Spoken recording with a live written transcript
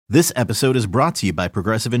This episode is brought to you by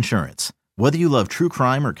Progressive Insurance. Whether you love true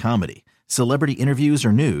crime or comedy, celebrity interviews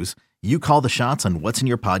or news, you call the shots on what's in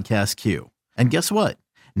your podcast queue. And guess what?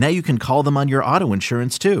 Now you can call them on your auto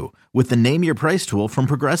insurance too with the Name Your Price tool from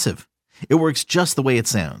Progressive. It works just the way it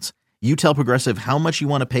sounds. You tell Progressive how much you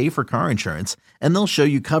want to pay for car insurance, and they'll show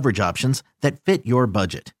you coverage options that fit your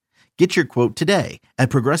budget. Get your quote today at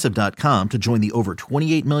Progressive.com to join the over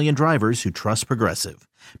 28 million drivers who trust Progressive.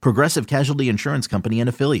 Progressive Casualty Insurance Company and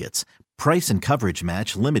Affiliates. Price and coverage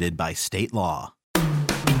match limited by state law. Didn't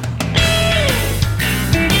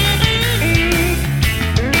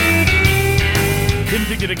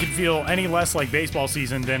think that it could feel any less like baseball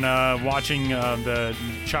season than watching the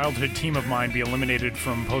childhood team of mine be eliminated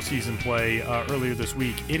from postseason play earlier this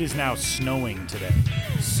week. It is now snowing today.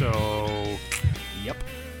 So, yep.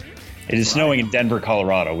 It is snowing in Denver,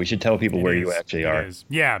 Colorado. We should tell people where you actually are.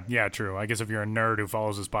 Yeah, true. I guess if you're a nerd who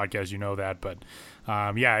follows this podcast, you know that. But,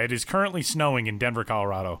 yeah, it is currently snowing in Denver,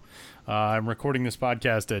 Colorado. I'm recording this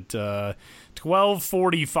podcast at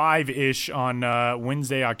 12:45-ish on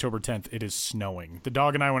Wednesday, October 10th. It is snowing. The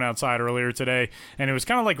dog and I went outside earlier today, and it was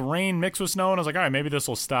kind of like rain mixed with snow. And I was like, all right, maybe this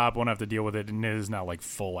will stop. Won't have to deal with it. And it is now like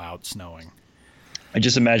full out snowing. I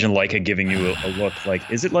just imagine Leica giving you a look like,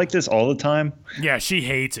 is it like this all the time? Yeah, she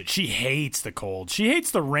hates it. She hates the cold. She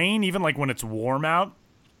hates the rain, even like when it's warm out.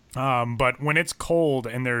 But when it's cold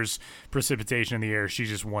and there's precipitation in the air, she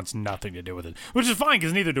just wants nothing to do with it, which is fine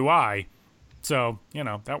because neither do I. So, you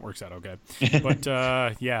know, that works out okay. But,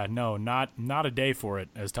 yeah, no, not a day for it,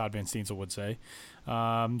 as Todd Van Steensel would say.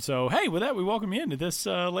 So, hey, with that, we welcome you into this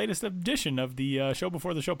latest edition of the Show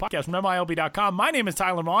Before the Show podcast from MiLBY.com. My name is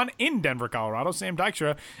Tyler Vaughn in Denver, Colorado. Sam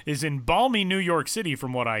Dykstra is in balmy New York City,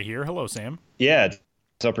 from what I hear. Hello, Sam. Yeah, it's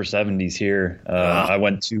upper 70s here. I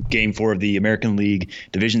went to Game 4 of the American League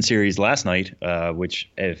Division Series last night, which,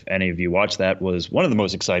 if any of you watched that, was one of the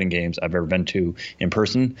most exciting games I've ever been to in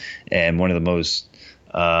person, and one of the most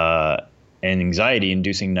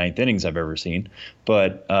anxiety-inducing ninth innings I've ever seen.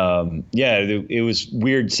 But, yeah, it was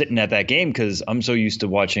weird sitting at that game because I'm so used to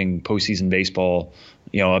watching postseason baseball,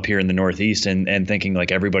 you know, up here in the Northeast and thinking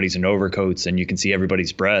like everybody's in overcoats and you can see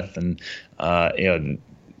everybody's breath. And, you know,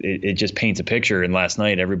 it just paints a picture. And last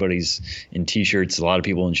night, everybody's in T-shirts, a lot of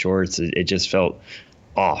people in shorts. It just felt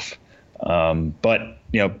off. But,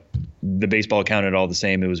 you know, the baseball counted all the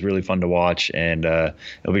same. It was really fun to watch. And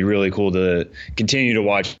it'll be really cool to continue to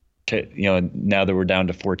watch, you know, now that we're down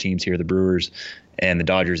to 4 teams here, the Brewers and the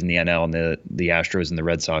Dodgers in the NL and the Astros and the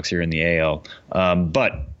Red Sox here in the AL.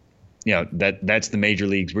 But, you know, that's the major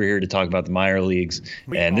leagues. We're here to talk about the minor leagues.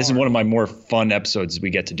 This is one of my more fun episodes we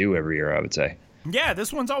get to do every year, I would say. Yeah,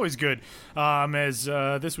 this one's always good, as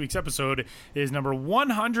this week's episode is number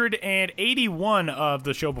 181 of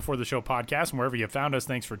the Show Before the Show podcast. And wherever you found us,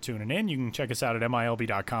 thanks for tuning in. You can check us out at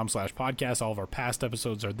MiLB.com/podcast. All of our past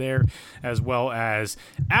episodes are there, as well as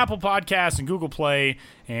Apple Podcasts and Google Play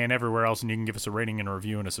and everywhere else. And you can give us a rating and a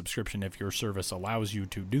review and a subscription if your service allows you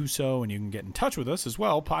to do so. And you can get in touch with us as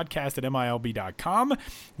well, podcast@MiLB.com,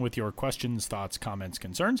 with your questions, thoughts, comments,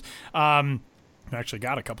 concerns. I actually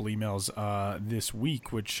got a couple emails this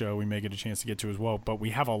week, which we may get a chance to get to as well. But we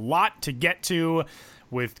have a lot to get to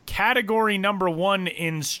with category number 1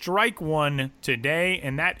 in Strike One today,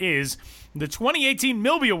 and that is the 2018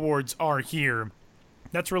 MiLBY Awards are here.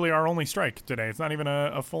 That's really our only strike today. It's not even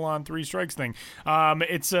a full-on 3 strikes thing.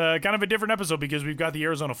 It's kind of a different episode because we've got the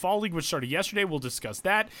Arizona Fall League, which started yesterday. We'll discuss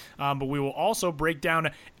that. But we will also break down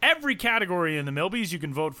every category in the MiLBYs. You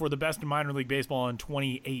can vote for the best in minor league baseball in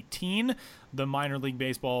 2018, the Minor League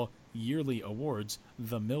Baseball Yearly Awards,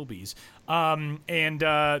 the MiLBYs.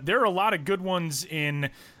 There are a lot of good ones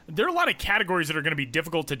there are a lot of categories that are going to be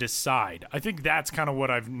difficult to decide. I think that's kind of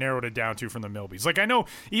what I've narrowed it down to from the MiLBYs. Like, I know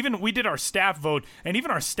even we did our staff vote, and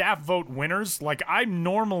even our staff vote winners, like, I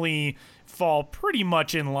normally fall pretty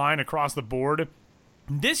much in line across the board.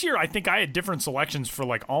 This year, I think I had different selections for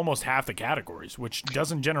like almost half the categories, which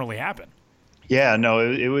doesn't generally happen. Yeah, no,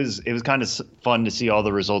 it was kind of fun to see all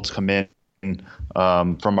the results come in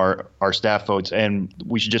from our staff votes. And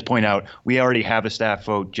we should just point out, we already have a staff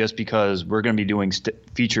vote just because we're going to be doing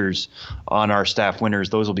features on our staff winners.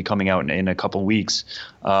 Those will be coming out in a couple weeks.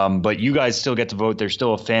 But you guys still get to vote. There's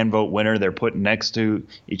still a fan vote winner. They're put next to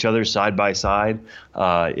each other side by side.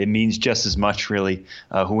 It means just as much, really,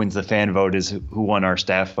 who wins the fan vote as who won our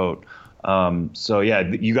staff vote. So, yeah,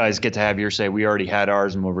 you guys get to have your say. We already had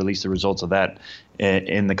ours, and we'll release the results of that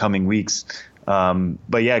in the coming weeks.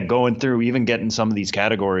 But yeah, going through, even getting some of these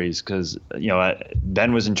categories, because, you know,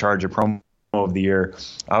 Ben was in charge of promo of the year.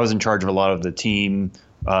 I was in charge of a lot of the team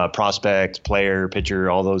prospect, player, pitcher,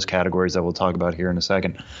 all those categories that we'll talk about here in a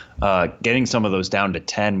second. Getting some of those down to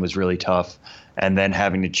 10 was really tough. And then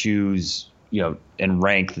having to choose, and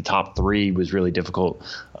rank the top 3 was really difficult.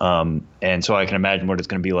 And so I can imagine what it's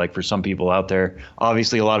going to be like for some people out there.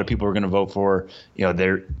 Obviously, a lot of people are going to vote for,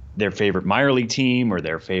 their favorite minor league team or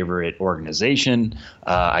their favorite organization.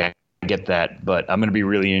 I get that, but I'm going to be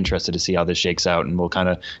really interested to see how this shakes out, and we'll kind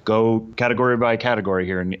of go category by category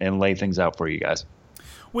here and lay things out for you guys.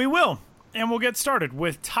 We will. And we'll get started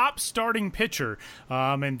with top starting pitcher.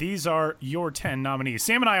 And these are your 10 nominees.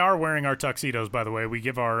 Sam and I are wearing our tuxedos, by the way. We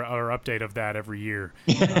give our update of that every year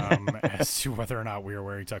as to whether or not we are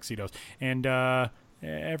wearing tuxedos. And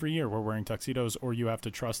every year we're wearing tuxedos, or you have to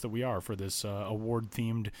trust that we are for this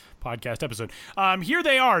award-themed podcast episode. Here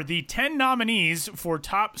they are, the 10 nominees for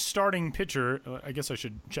top starting pitcher. I guess I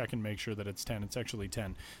should check and make sure that it's 10. It's actually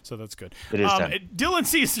 10, so that's good. It is 10. Dylan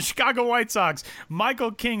Cease, the Chicago White Sox. Michael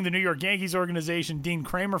King, the New York Yankees organization. Dean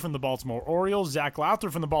Kramer from the Baltimore Orioles. Zach Lowther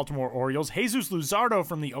from the Baltimore Orioles. Jesus Luzardo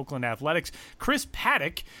from the Oakland Athletics. Chris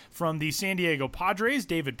Paddock from the San Diego Padres.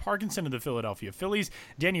 David Parkinson of the Philadelphia Phillies.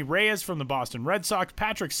 Denny Reyes from the Boston Red Sox.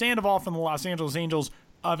 Patrick Sandoval from the Los Angeles Angels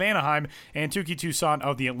of Anaheim, and Touki Toussaint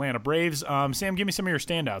of the Atlanta Braves. Sam, give me some of your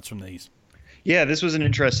standouts from these. Yeah, this was an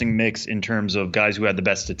interesting mix in terms of guys who had the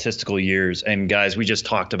best statistical years and guys we just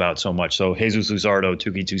talked about so much. So Jesus Luzardo,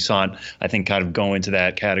 Touki Toussaint, I think kind of go into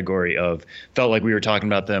that category of felt like we were talking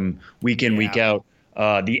about them week in, week out.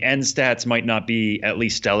 The end stats might not be at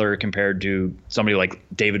least stellar compared to somebody like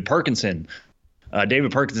David Parkinson.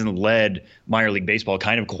 David Parkinson led minor league baseball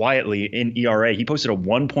kind of quietly in ERA. He posted a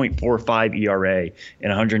 1.45 ERA in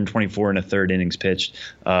 124 and a third innings pitched.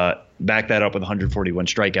 Back that up with 141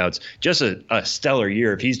 strikeouts. Just a stellar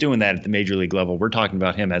year. If he's doing that at the major league level, we're talking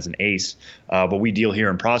about him as an ace. But we deal here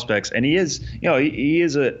in prospects, and he is, he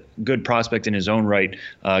is a good prospect in his own right,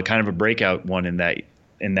 kind of a breakout one in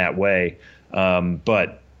that way.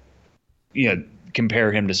 But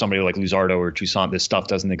compare him to somebody like Luzardo or Toussaint, this stuff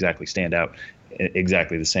doesn't exactly stand out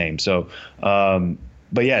exactly the same. So,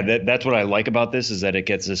 but yeah, that's what I like about this, is that it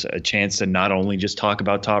gets us a chance to not only just talk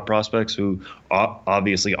about top prospects who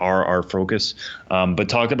obviously are our focus, but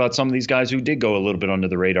talk about some of these guys who did go a little bit under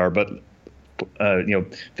the radar, but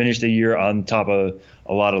finished the year on top of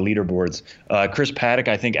a lot of leaderboards. Chris Paddock,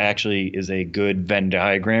 I think, actually is a good Venn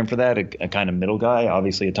diagram for that, a kind of middle guy,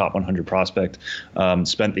 obviously a top 100 prospect.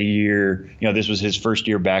 Spent the year, this was his first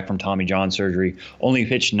year back from Tommy John surgery, only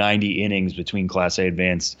pitched 90 innings between Class A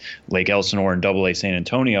advanced Lake Elsinore and Double A San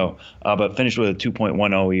Antonio, but finished with a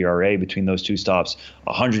 2.10 ERA between those two stops,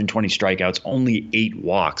 120 strikeouts, only 8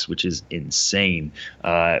 walks, which is insane.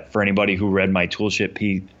 For anybody who read my Toolshed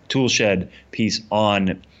piece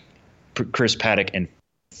on Chris Paddock and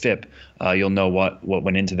FIP, you'll know what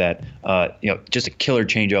went into that. Just a killer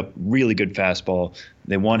changeup, really good fastball.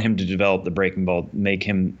 They want him to develop the breaking ball,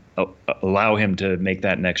 allow him to make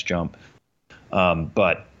that next jump.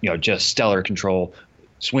 But just stellar control,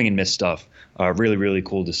 swing and miss stuff. Really, really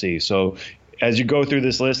cool to see. So as you go through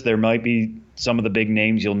this list, there might be some of the big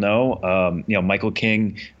names you'll know. Michael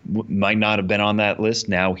King might not have been on that list.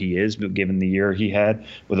 Now he is, given the year he had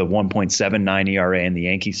with a 1.79 ERA in the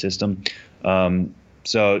Yankee system. Again,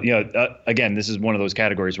 this is one of those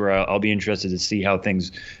categories where I'll be interested to see how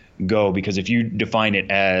things go, because if you define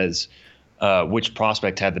it as which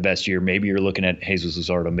prospect had the best year, maybe you're looking at Jesus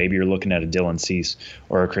Luzardo, maybe you're looking at a Dylan Cease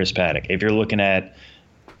or a Chris Paddock. If you're looking at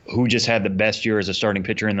who just had the best year as a starting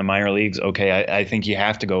pitcher in the minor leagues, okay, I think you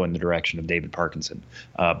have to go in the direction of David Parkinson.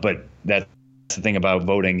 But that's the thing about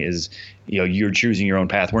voting is, you're choosing your own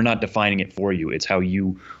path. We're not defining it for you. It's how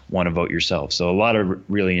you want to vote yourself. So a lot of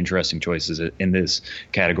really interesting choices in this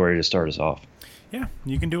category to start us off. Yeah,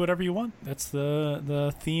 you can do whatever you want. That's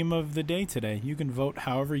the theme of the day today. You can vote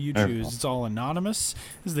however you choose. It's all anonymous.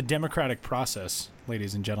 This is the democratic process,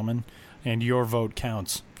 ladies and gentlemen, and your vote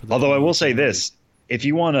counts. Although I will say this. If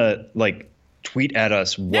you want to tweet at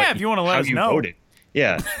us if you want to let us know. Voted.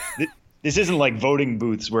 Yeah. This isn't like voting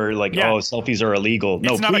booths where selfies are illegal.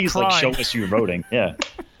 No, please show us you're voting. Yeah.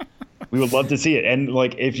 We would love to see it. And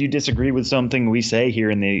if you disagree with something we say here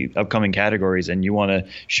in the upcoming categories and you want to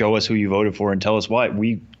show us who you voted for and tell us why,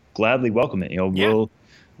 we gladly welcome it.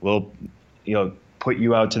 We'll put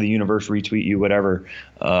you out to the universe, retweet you, whatever.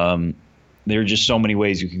 There are just so many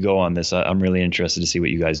ways you could go on this. I'm really interested to see what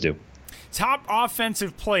you guys do. Top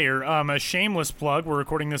offensive player, a shameless plug. We're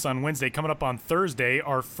recording this on Wednesday. Coming up on Thursday,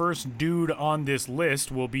 our first dude on this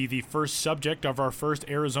list will be the first subject of our first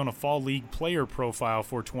Arizona Fall League player profile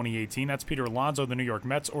for 2018. That's Peter Alonso, the New York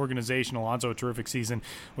Mets organization. Alonso, a terrific season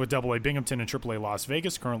with AA Binghamton and AAA Las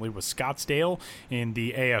Vegas, currently with Scottsdale in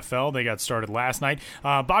the AFL. They got started last night.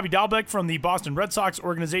 Bobby Dahlbeck from the Boston Red Sox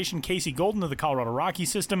organization. Casey Golden of the Colorado Rockies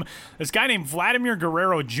system. This guy named Vladimir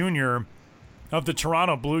Guerrero Jr. of the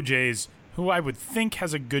Toronto Blue Jays, who I would think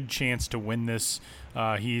has a good chance to win this.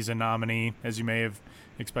 He's a nominee, as you may have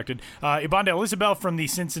expected. Ibandel Isabel from the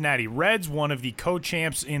Cincinnati Reds, one of the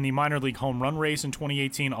co-champs in the minor league home run race in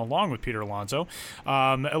 2018, along with Peter Alonso.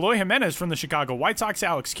 Eloy Jimenez from the Chicago White Sox.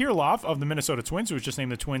 Alex Kirilloff of the Minnesota Twins, who was just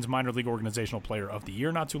named the Twins minor league organizational player of the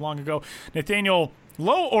year not too long ago. Nathaniel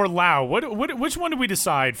Lowe or Lau? Which one did we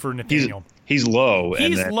decide for Nathaniel? He's Lowe.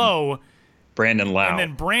 He's Lowe. Brandon Lau. And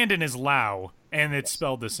then Brandon is Lau, and it's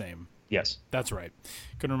spelled the same. Yes. That's right.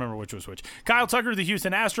 Couldn't remember which was which. Kyle Tucker of the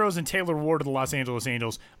Houston Astros and Taylor Ward of the Los Angeles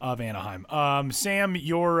Angels of Anaheim. Sam,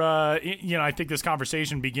 I think this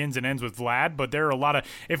conversation begins and ends with Vlad, but there are a lot of,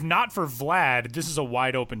 if not for Vlad, this is a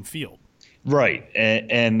wide open field. Right.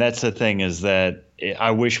 And that's the thing, is that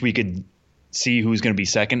I wish we could see who's going to be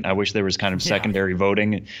second. I wish there was kind of secondary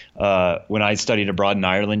voting. When I studied abroad in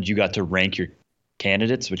Ireland, you got to rank your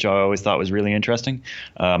candidates, which I always thought was really interesting.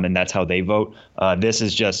 And that's how they vote. This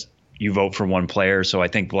is just, you vote for one player. So I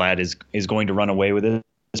think Vlad is going to run away with this.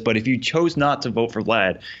 But if you chose not to vote for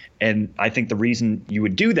Vlad, and I think the reason you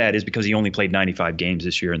would do that is because he only played 95 games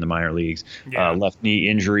this year in the minor leagues. Left knee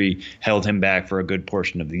injury held him back for a good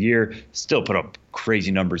portion of the year. Still put up crazy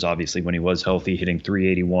numbers, obviously, when he was healthy, hitting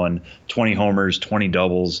 381, 20 homers, 20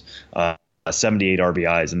 doubles, 78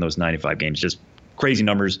 RBIs in those 95 games. Just crazy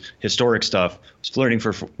numbers, historic stuff. Was flirting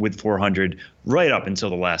with 400 right up until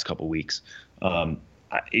the last couple weeks.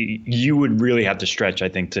 You would really have to stretch, I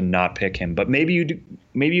think, to not pick him. But maybe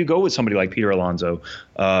you go with somebody like Peter Alonso,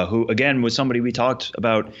 who, again, was somebody we talked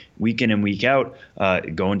about week in and week out,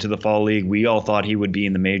 going to the Fall League. We all thought he would be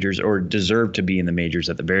in the majors, or deserved to be in the majors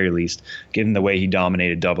at the very least, given the way he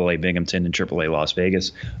dominated AA Binghamton and AAA Las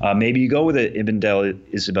Vegas. Maybe you go with Ibandel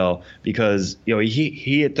Isabel because he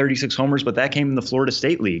hit 36 homers, but that came in the Florida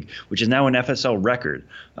State League, which is now an FSL record.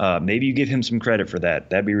 Maybe you give him some credit for that.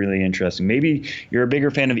 That'd be really interesting. Maybe you're a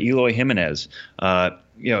bigger fan of Eloy Jimenez.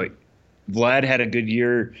 Vlad had a good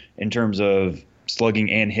year in terms of slugging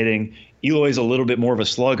and hitting. Eloy's a little bit more of a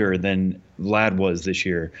slugger than Vlad was this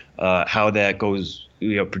year. How that goes,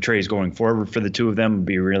 portrays going forward for the two of them, would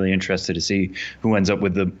be really interested to see who ends up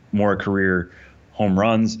with the more career home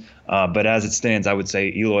runs. But as it stands, I would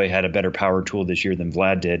say Eloy had a better power tool this year than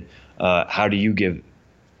Vlad did. How do you give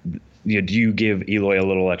Eloy a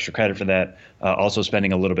little extra credit for that? Also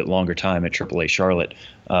spending a little bit longer time at AAA Charlotte.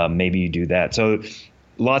 Maybe you do that. So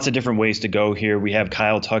lots of different ways to go here. We have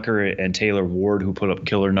Kyle Tucker and Taylor Ward, who put up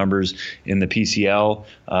killer numbers in the PCL.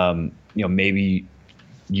 Maybe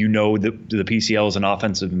the PCL is an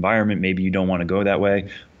offensive environment. Maybe you don't want to go that way.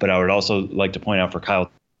 But I would also like to point out for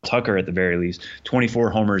Kyle Tucker, at the very least,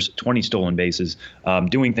 24 homers, 20 stolen bases,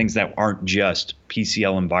 doing things that aren't just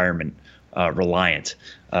PCL environment reliant.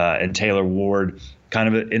 And Taylor Ward,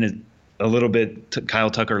 kind of in a little bit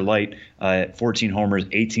Kyle Tucker light, 14 homers,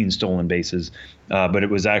 18 stolen bases. But it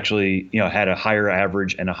was actually, had a higher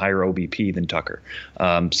average and a higher OBP than Tucker.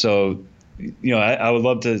 So I would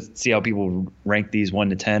love to see how people rank these 1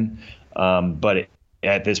 to 10. But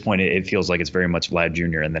at this point, it feels like it's very much Vlad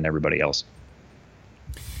Jr. and then everybody else.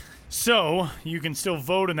 So you can still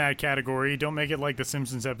vote in that category. Don't make it like the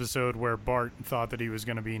Simpsons episode where Bart thought that he was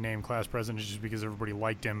going to be named class president just because everybody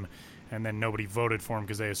liked him, and then nobody voted for him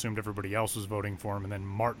because they assumed everybody else was voting for him, and then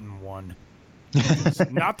Martin won.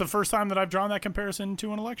 Not the first time that I've drawn that comparison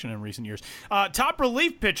to an election in recent years. Top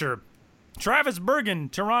relief pitcher, Travis Bergen,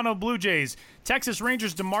 Toronto Blue Jays. Texas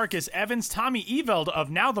Rangers DeMarcus Evans, Tommy Eveld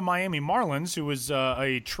of now the Miami Marlins, who was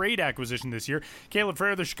a trade acquisition this year, Caleb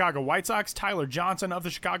Frare of the Chicago White Sox, Tyler Johnson of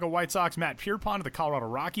the Chicago White Sox, Matt Pierpont of the Colorado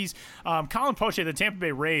Rockies, Colin Poche of the Tampa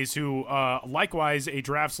Bay Rays, who likewise a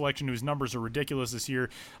draft selection whose numbers are ridiculous this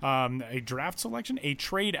year. A draft selection? A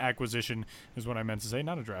trade acquisition is what I meant to say,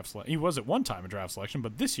 not a draft selection. He was at one time a draft selection,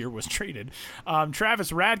 but this year was traded.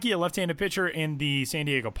 Travis Radke, a left-handed pitcher in the San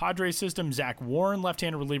Diego Padres system, Zach Warren,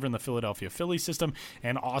 left-handed reliever in the Philadelphia Phillies system,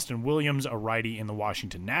 and Austin Williams, a righty in the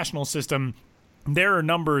Washington National system. There are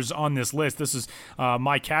numbers on this list. This is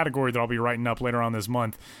my category that I'll be writing up later on this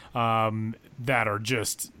month that are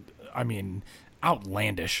just,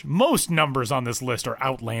 outlandish. Most numbers on this list are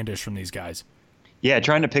outlandish from these guys. Yeah,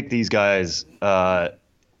 trying to pick these guys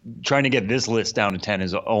trying to get this list down to 10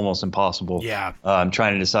 is almost impossible. Yeah. I'm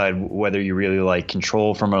trying to decide whether you really like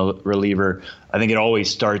control from a reliever. I think it always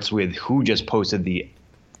starts with who just posted the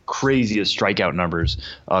craziest strikeout numbers.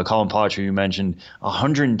 Colin Potter, you mentioned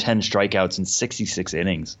 110 strikeouts in 66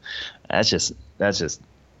 innings. That's just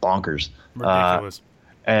bonkers. Ridiculous.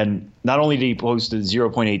 And not only did he post a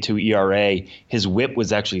 0.82 ERA, his WHIP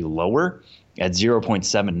was actually lower at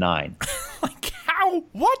 0.79. Like how?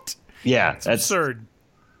 What? Yeah, that's absurd.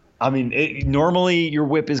 I mean, normally your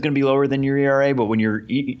WHIP is going to be lower than your ERA, but when your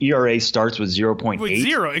ERA starts with 0.8. With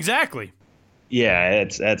 0, exactly. Yeah,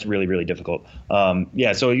 that's really, really difficult.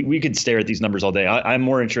 So we could stare at these numbers all day. I'm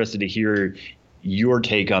more interested to hear your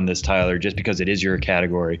take on this, Tyler, just because it is your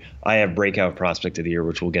category. I have breakout prospect of the year,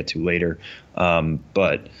 which we'll get to later.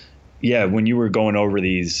 But yeah, when you were going over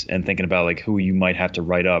these and thinking about like who you might have to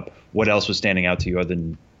write up, what else was standing out to you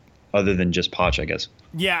other than just Poch, I guess?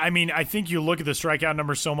 Yeah, I mean, I think you look at the strikeout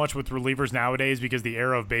numbers so much with relievers nowadays because the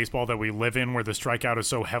era of baseball that we live in where the strikeout is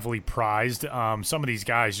so heavily prized. Some of these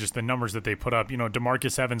guys, just the numbers that they put up,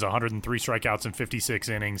 DeMarcus Evans, 103 strikeouts in 56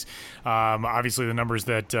 innings. Obviously, the numbers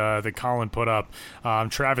that Colin put up.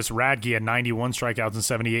 Travis Radke had 91 strikeouts and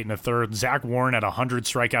 78 and a third. Zach Warren had 100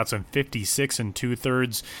 strikeouts and 56 and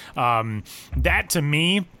 2/3. That, to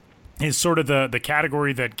me, is sort of the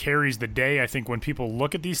category that carries the day, I think, when people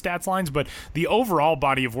look at these stats lines. But the overall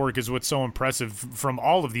body of work is what's so impressive from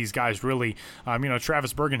all of these guys, really.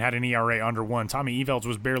 Travis Bergen had an ERA under 1. Tommy Evelds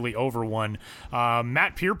was barely over 1.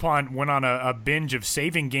 Matt Pierpont went on a binge of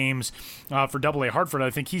saving games for AA Hartford. I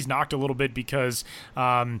think he's knocked a little bit because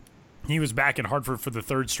he was back in Hartford for the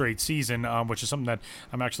 3rd straight season, which is something that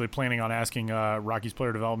I'm actually planning on asking Rockies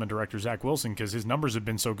player development director Zach Wilson, because his numbers have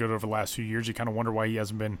been so good over the last few years. You kind of wonder why he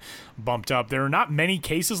hasn't been bumped up. There are not many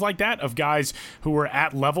cases like that of guys who were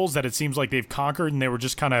at levels that it seems like they've conquered and they were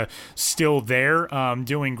just kind of still there,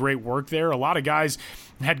 doing great work there. A lot of guys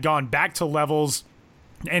had gone back to levels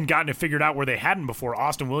and gotten it figured out where they hadn't before.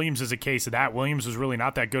 Austin Williams is a case of that. Williams was really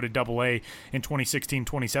not that good at AA in 2016,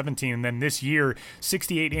 2017. And then this year,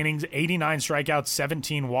 68 innings, 89 strikeouts,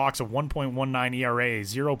 17 walks, a 1.19 ERA,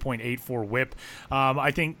 0.84 WHIP.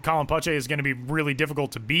 I think Colin Poche is going to be really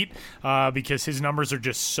difficult to beat because his numbers are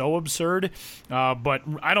just so absurd. But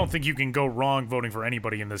I don't think you can go wrong voting for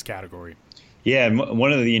anybody in this category. Yeah, and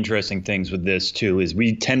one of the interesting things with this, too, is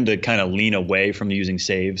we tend to kind of lean away from using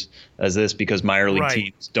saves as this because minor league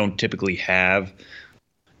teams don't typically have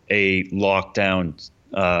a lockdown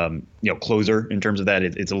closer in terms of that.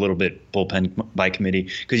 It's a little bit bullpen by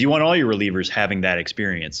committee because you want all your relievers having that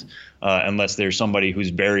experience unless there's somebody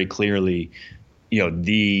who's very clearly,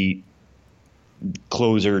 the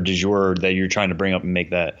closer du jour that you're trying to bring up and make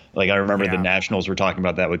that. Like I remember the Nationals were talking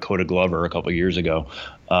about that with Coda Glover a couple of years ago.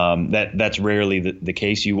 That's rarely the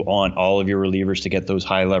case. You want all of your relievers to get those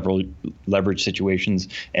high leverage situations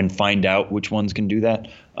and find out which ones can do that.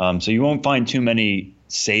 So you won't find too many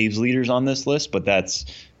saves leaders on this list, but that's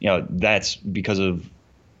because of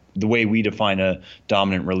the way we define a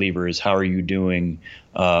dominant reliever is how are you doing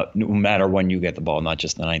no matter when you get the ball, not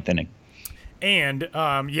just the 9th inning. And,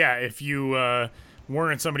 if you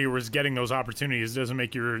weren't somebody who was getting those opportunities, it doesn't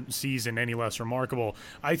make your season any less remarkable.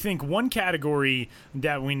 I think one category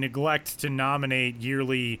that we neglect to nominate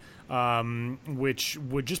yearly, which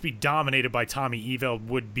would just be dominated by Tommy Eveld,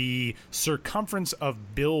 would be circumference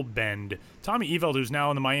of bill bend. Tommy Eveld, who's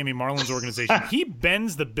now in the Miami Marlins organization, he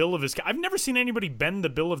bends the bill of his cap. I've never seen anybody bend the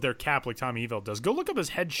bill of their cap like Tommy Eveld does. Go look up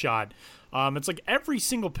his headshot. It's like every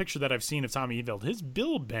single picture that I've seen of Tommy Eveld, his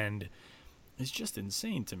bill bend is just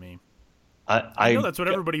insane to me. I know that's what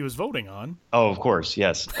everybody was voting on. Oh, of course,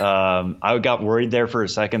 yes. I got worried there for a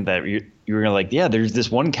second that you were like, yeah, there's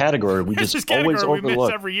this one category we just always overlook. We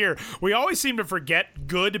miss every year. We always seem to forget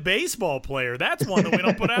good baseball player. That's one that we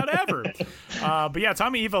don't put out ever. But yeah,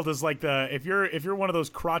 Tommy Eveld is like if you're one of those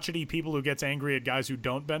crotchety people who gets angry at guys who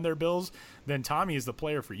don't bend their bills, then Tommy is the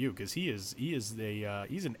player for you because he's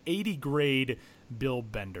an 80 grade bill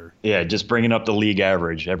bender. Yeah, just bringing up the league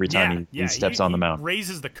average every time he steps on the mound.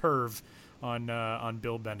 Raises the curve on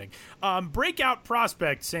bill bending. Breakout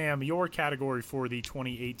prospect, Sam, your category for the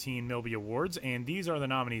 2018 MiLBY Awards, and these are the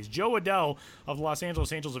nominees: Joe Adell of the Los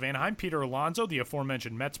Angeles Angels of Anaheim, Peter Alonso, the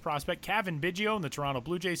aforementioned Mets prospect, Kevin Biggio in the Toronto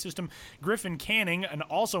Blue Jays system, Griffin Canning, and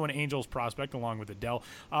also an Angels prospect along with Adell,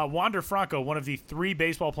 Wander Franco, one of the 3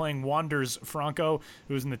 baseball-playing Wanders Franco,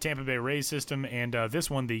 who's in the Tampa Bay Rays system, and this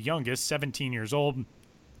one, the youngest, 17 years old.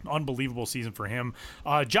 Unbelievable season for him.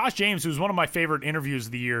 Josh James, who's one of my favorite interviews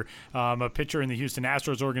of the year, a pitcher in the Houston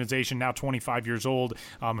Astros organization, now 25 years old,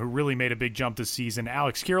 who really made a big jump this season.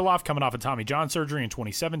 Alex Kirilloff, coming off of Tommy John surgery in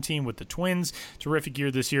 2017 with the Twins. Terrific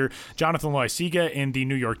year this year. Jonathan Loaisiga in the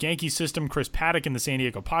New York Yankees system, Chris Paddock in the San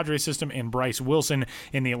Diego Padres system, and Bryce Wilson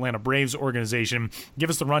in the Atlanta Braves organization. Give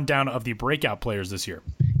us the rundown of the breakout players this year.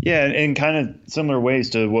 Yeah, in kind of similar ways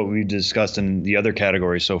to what we've discussed in the other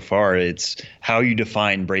categories so far, it's how you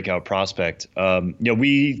define breakout prospect.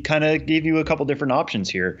 We kind of gave you a couple different options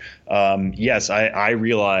here. Yes, I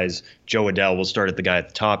realize Joe Adell, we'll start at the guy at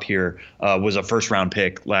the top here, was a first-round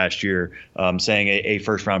pick last year. Saying a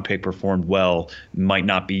first-round pick performed well might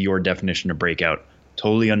not be your definition of breakout.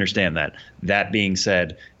 Totally understand that. That being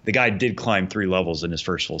said, the guy did climb 3 levels in his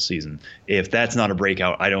first full season. If that's not a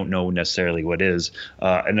breakout, I don't know necessarily what is.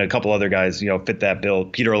 And a couple other guys, fit that bill.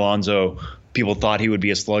 Peter Alonso, people thought he would be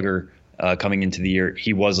a slugger coming into the year.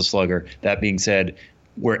 He was a slugger. That being said,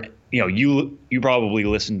 you probably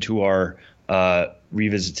listened to our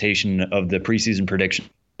revisitation of the preseason predictions.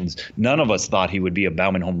 None of us thought he would be a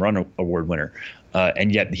Bauman Home Run Award winner.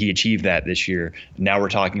 And yet he achieved that this year. Now we're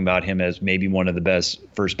talking about him as maybe one of the best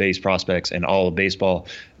first base prospects in all of baseball.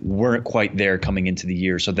 Weren't quite there coming into the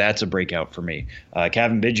year, so that's a breakout for me.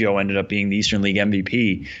 Kevin Biggio ended up being the Eastern League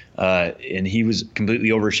MVP, and he was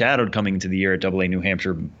completely overshadowed coming into the year at AA New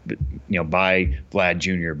Hampshire, by Vlad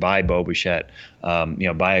Jr., by Bo Bichette,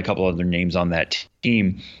 by a couple other names on that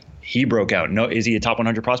team. He broke out. No, is he a top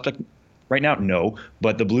 100 prospect? Right now, no,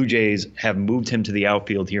 but the Blue Jays have moved him to the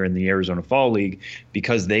outfield here in the Arizona Fall League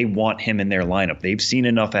because they want him in their lineup. They've seen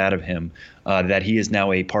enough out of him that he is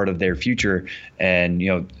now a part of their future.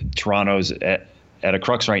 And, Toronto's at a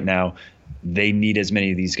crux right now. They need as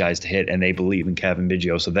many of these guys to hit, and they believe in Kevin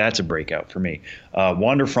Biggio. So that's a breakout for me.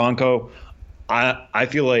 Wander Franco, I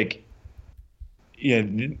feel like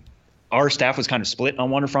our staff was kind of split on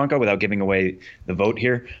Wander Franco without giving away the vote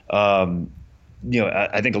here.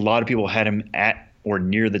 I think a lot of people had him at or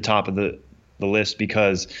near the top of the list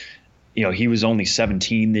because, he was only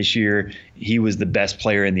 17 this year. He was the best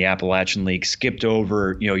player in the Appalachian League, skipped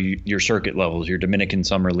over, your circuit levels, your Dominican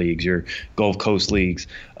Summer Leagues, your Gulf Coast Leagues,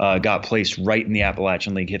 got placed right in the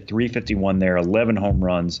Appalachian League, hit 351 there, 11 home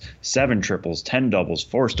runs, 7 triples, 10 doubles,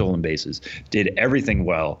 4 stolen bases, did everything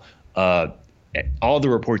well. All the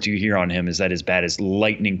reports you hear on him is that his bat is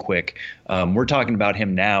lightning quick. We're talking about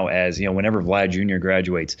him now as, whenever Vlad Jr.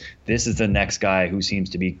 graduates, this is the next guy who seems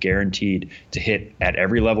to be guaranteed to hit at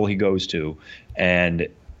every level he goes to and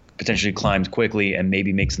potentially climbs quickly and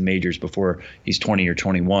maybe makes the majors before he's 20 or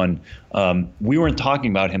 21. We weren't talking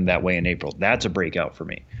about him that way in April. That's a breakout for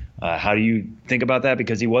me. How do you think about that?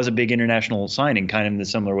 Because he was a big international signing, kind of in the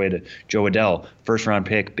similar way to Joe Adell. First-round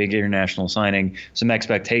pick, big international signing, some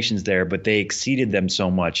expectations there, but they exceeded them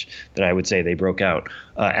so much that I would say they broke out.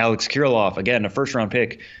 Alex Kirilloff, again, a first-round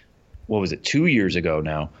pick, 2 years ago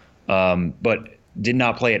now, but did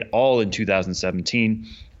not play at all in 2017.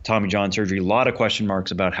 Tommy John surgery, a lot of question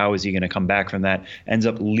marks about how is he going to come back from that. Ends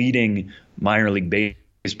up leading minor league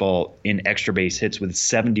baseball in extra base hits with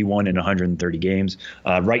 71 in 130 games.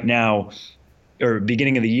 Right now, or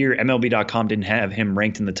beginning of the year, MLB.com didn't have him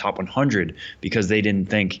ranked in the top 100 because they didn't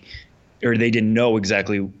think, or they didn't know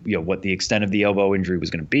exactly what the extent of the elbow injury was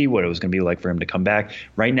going to be, what it was going to be like for him to come back.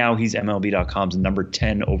 Right now, he's MLB.com's number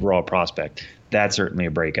 10 overall prospect. That's certainly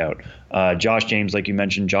a breakout. Josh James, like you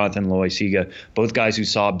mentioned, Jonathan Loaisiga, both guys who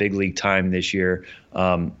saw big league time this year.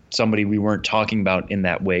 Somebody we weren't talking about in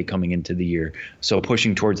that way coming into the year. So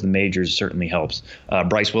pushing towards the majors certainly helps.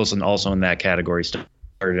 Bryce Wilson also in that category.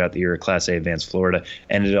 Started out the year at Class A Advanced Florida,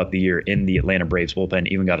 ended up the year in the Atlanta Braves bullpen,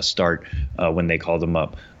 even got a start when they called him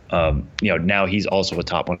up. Now he's also a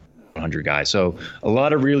top 100 guy. So a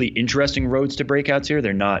lot of really interesting roads to breakouts here.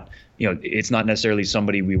 They're not, it's not necessarily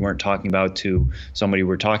somebody we weren't talking about to somebody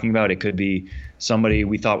we're talking about. It could be somebody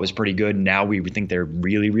we thought was pretty good. Now we think they're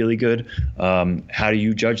really, really good. How do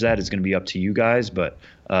you judge that? It's going to be up to you guys. But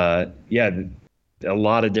a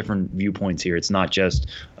lot of different viewpoints here. It's not just,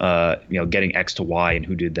 getting X to Y and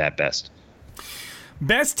who did that best.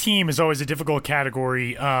 Best team is always a difficult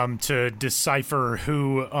category to decipher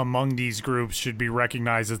who among these groups should be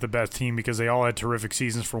recognized as the best team because they all had terrific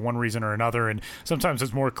seasons for one reason or another, and sometimes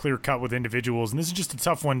it's more clear-cut with individuals, and this is just a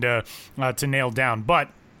tough one to nail down. But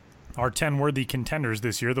our 10 worthy contenders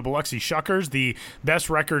this year, the Biloxi Shuckers, the best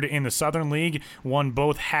record in the Southern League, won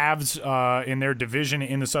both halves in their division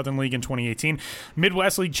in the Southern League in 2018.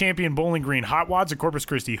 Midwest League champion Bowling Green Hot Wads, the Corpus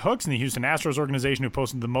Christi Hooks, and the Houston Astros organization who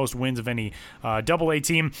posted the most wins of any AA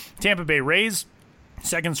team. Tampa Bay Rays,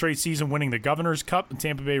 Second straight season winning the Governor's Cup. The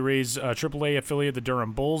Tampa Bay Rays AAA affiliate, the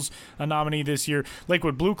Durham Bulls, a nominee this year.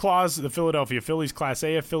 Lakewood Blue Claws, the Philadelphia Phillies Class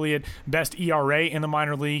A affiliate, best ERA in the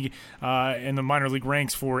minor league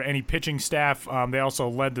ranks for any pitching staff. They also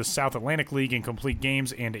led the South Atlantic League in complete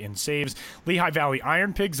games and in saves. Lehigh Valley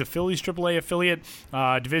Iron Pigs, the Phillies AAA affiliate,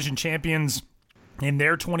 division champions in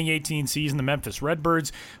their 2018 season, the Memphis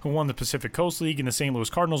Redbirds, who won the Pacific Coast League in the St.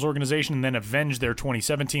 Louis Cardinals organization, and then avenged their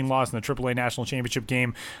 2017 loss in the AAA National Championship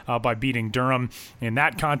game by beating Durham in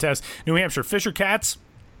that contest. New Hampshire Fisher Cats,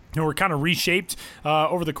 who were kind of reshaped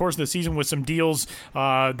over the course of the season with some deals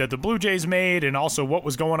that the Blue Jays made, and also what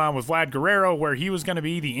was going on with Vlad Guerrero, where he was going to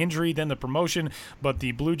be the injury, then the promotion. But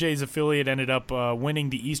the Blue Jays affiliate ended up winning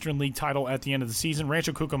the Eastern League title at the end of the season.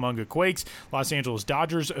 Rancho Cucamonga Quakes, Los Angeles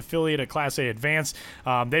Dodgers affiliate at Class A Advance.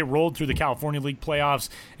 They rolled through the California League playoffs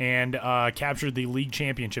and captured the league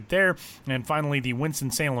championship there. And finally, the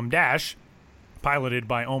Winston-Salem Dash, piloted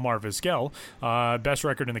by Omar Vizquel, best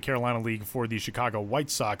record in the Carolina League for the Chicago White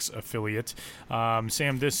Sox affiliate.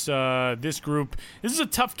 Sam, this group, this is a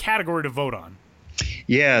tough category to vote on.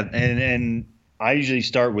 Yeah, and I usually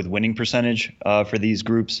start with winning percentage for these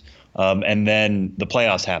groups, and then the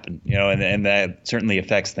playoffs happen, and that certainly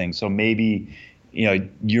affects things. So maybe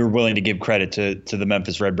you're willing to give credit to the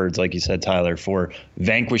Memphis Redbirds, like you said, Tyler, for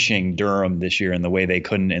vanquishing Durham this year in the way they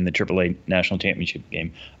couldn't in the AAA National Championship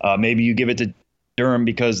game. Maybe you give it to Durham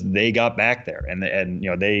because they got back there and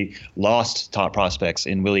they lost top prospects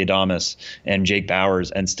in Willie Adames and Jake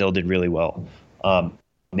Bowers and still did really well.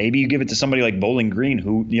 Maybe you give it to somebody like Bowling Green,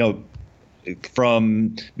 who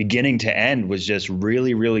from beginning to end was just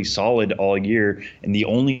really, really solid all year and the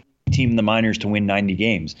only team in the minors to win 90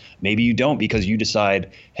 games. Maybe you don't because you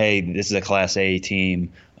decide, hey, this is a Class A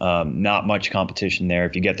team, not much competition there.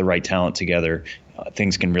 If you get the right talent together,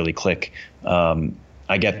 things can really click.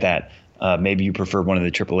 I get that. Maybe you prefer one of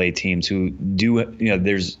the AAA teams who do,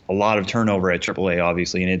 there's a lot of turnover at AAA,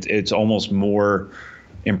 obviously, and it's almost more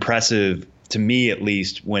impressive, to me at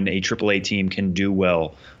least, when a AAA team can do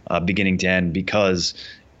well beginning to end, because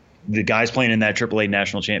the guys playing in that AAA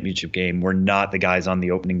National Championship game were not the guys on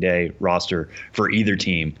the opening day roster for either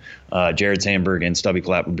team. Jared Sandberg and Stubby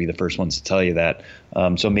Clapp would be the first ones to tell you that.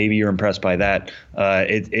 So maybe you're impressed by that.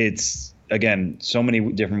 It's again, so many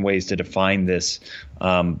different ways to define this,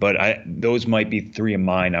 but those might be three of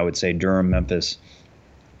mine. I would say Durham, Memphis,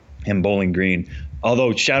 and Bowling Green.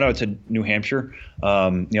 Although shout out to New Hampshire.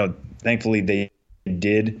 Thankfully they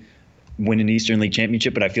did win an Eastern League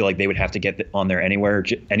championship, but I feel like they would have to get on there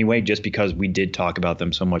anyway, just because we did talk about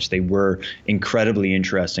them so much. They were incredibly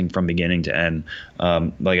interesting from beginning to end.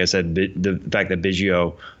 Like I said, the fact that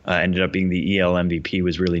Biggio ended up being the EL MVP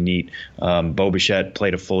was really neat. Bo Bichette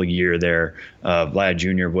played a full year there. Vlad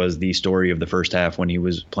Jr. was the story of the first half when he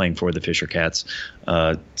was playing for the Fisher Cats.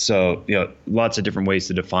 So lots of different ways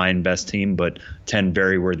to define best team, but 10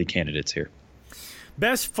 very worthy candidates here.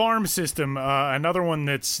 Best farm system, another one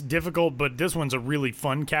that's difficult, but this one's a really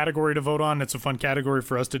fun category to vote on. It's a fun category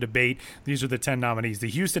for us to debate. These are the 10 nominees: the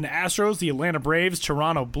Houston Astros, the Atlanta Braves,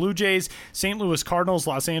 Toronto Blue Jays, St. Louis Cardinals,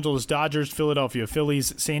 Los Angeles Dodgers, Philadelphia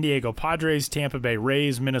Phillies, San Diego Padres, Tampa Bay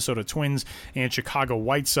Rays, Minnesota Twins, and Chicago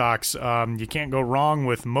White Sox. You can't go wrong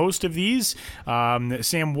with most of these.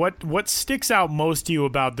 Sam, what sticks out most to you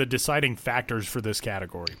about the deciding factors for this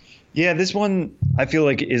category? Yeah, this one I feel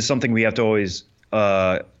like is something we have to always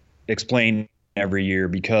explain every year,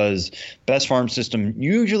 because best farm system,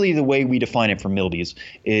 usually the way we define it for MiLBY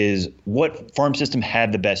is what farm system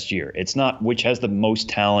had the best year. It's not which has the most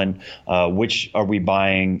talent, which are we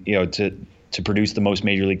buying, to produce the most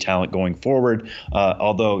major league talent going forward.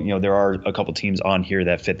 Although, there are a couple teams on here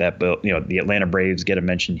that fit that bill. The Atlanta Braves get a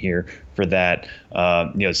mention here for that.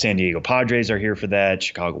 San Diego Padres are here for that.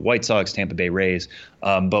 Chicago White Sox, Tampa Bay Rays.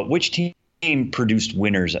 But which team produced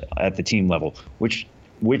winners at the team level? Which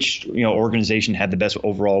organization had the best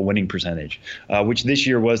overall winning percentage? Which this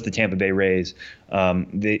year was the Tampa Bay Rays.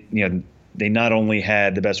 They not only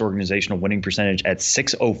had the best organizational winning percentage at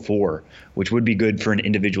 .604, which would be good for an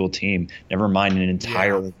individual team, never mind an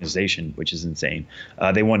entire organization, which is insane.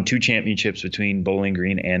 They won 2 championships between Bowling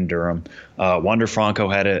Green and Durham. Wander Franco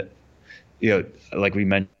had like we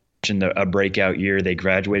mentioned, a breakout year. They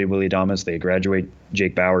graduated Willie Adames. They graduate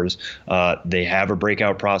Jake Bowers. They have a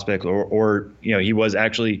breakout prospect, or he was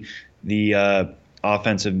actually the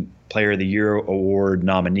Offensive Player of the Year award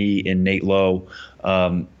nominee in Nate Lowe.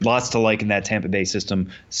 Lots to like in that Tampa Bay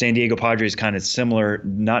system. San Diego Padres kind of similar,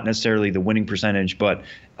 not necessarily the winning percentage, but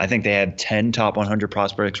I think they have 10 top 100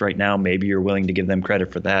 prospects right now. Maybe you're willing to give them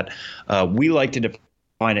credit for that. We like to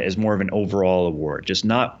define it as more of an overall award, just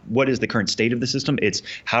not what is the current state of the system. It's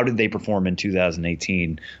how did they perform in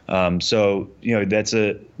 2018. So, that's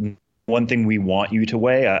one thing we want you to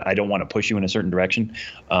weigh. I don't want to push you in a certain direction,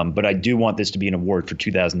 but I do want this to be an award for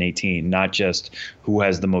 2018, not just who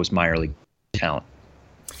has the most minor league talent.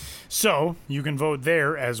 So you can vote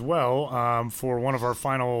there as well for one of our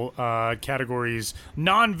final categories,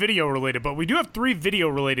 non-video related. But we do have 3 video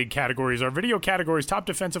related categories. Our video categories: top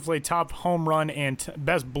defensive play, top home run, and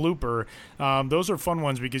best blooper. Those are fun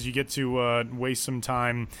ones because you get to waste some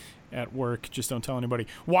time at work, just don't tell anybody,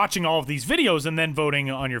 watching all of these videos and then voting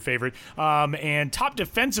on your favorite. And top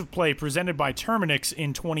defensive play presented by Terminix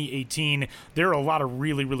in 2018. There are a lot of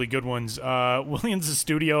really, really good ones. Williams'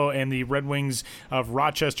 Studio and the Red Wings of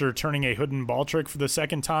Rochester turning a hidden ball trick for the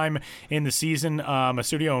second time in the season. A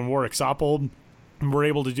studio and Warwick Soppold were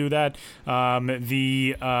able to do that.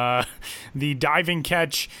 The diving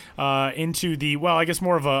catch into the, well, I guess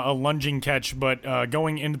more of a lunging catch, but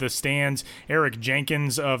going into the stands. Eric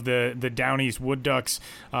Jenkins of the Down East Wood Ducks.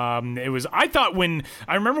 I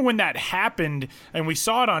remember when that happened and we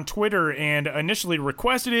saw it on Twitter and initially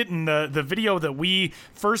requested it, and the video that we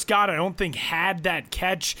first got, I don't think had that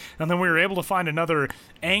catch, and then we were able to find another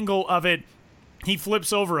angle of it. He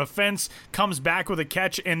flips over a fence, comes back with a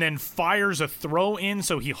catch, and then fires a throw in,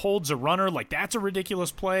 so he holds a runner. Like, that's a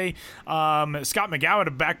ridiculous play. Scott McGowan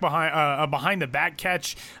a behind the back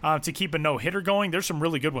catch to keep a no-hitter going. There's some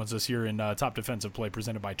really good ones this year in top defensive play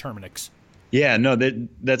presented by Terminix. Yeah, no,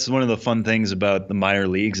 that's one of the fun things about the minor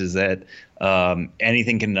leagues is that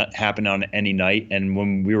anything can happen on any night. And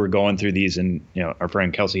when we were going through these, and our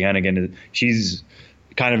friend Kelsey Hannigan, she's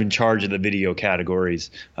kind of in charge of the video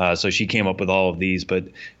categories. So she came up with all of these, but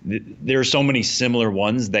there are so many similar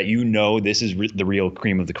ones that this is the real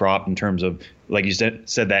cream of the crop in terms of, like you said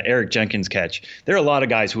that Eric Jenkins catch. There are a lot of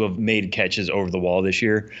guys who have made catches over the wall this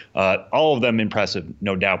year. All of them impressive,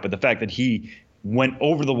 no doubt. But the fact that he went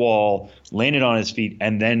over the wall, landed on his feet,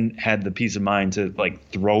 and then had the peace of mind to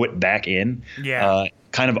throw it back in,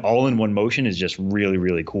 kind of all in one motion is just really,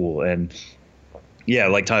 really cool. And yeah,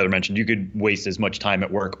 like Tyler mentioned, you could waste as much time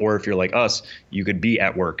at work, or if you're like us, you could be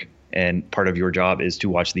at work, and part of your job is to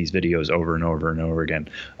watch these videos over and over and over again.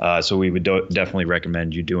 So we would definitely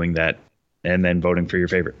recommend you doing that and then voting for your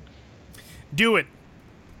favorite. Do it.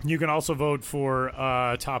 You can also vote for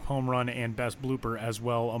top home run and best blooper as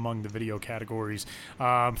well among the video categories.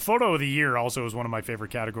 Photo of the year also is one of my favorite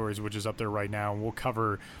categories, which is up there right now. We'll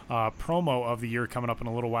cover promo of the year coming up in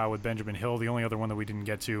a little while with Benjamin Hill. The only other one that we didn't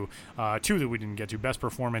get to, 2 that we didn't get to, best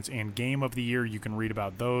performance and game of the year. You can read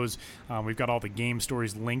about those. We've got all the game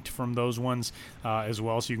stories linked from those ones as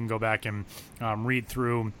well, so you can go back and read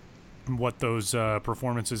through what those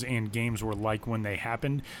performances and games were like when they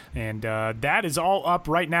happened. And that is all up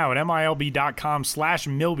right now at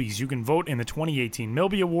MiLB.com/MiLBYs. You can vote in the 2018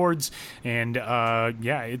 MiLBY Awards. And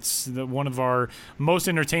it's one of our most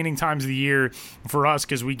entertaining times of the year for us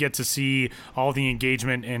because we get to see all the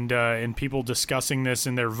engagement and people discussing this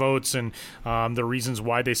in their votes and the reasons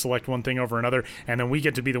why they select one thing over another. And then we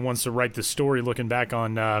get to be the ones to write the story looking back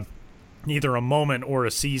on either a moment or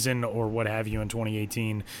a season or what have you in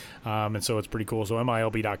 2018. And so it's pretty cool. So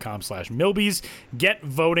MiLB.com/MiLBYs. Get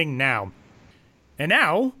voting now. And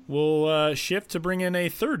now we'll shift to bring in a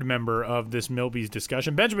third member of this MiLBY's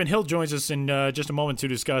discussion. Benjamin Hill joins us in just a moment to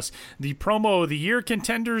discuss the promo of the year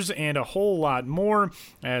contenders and a whole lot more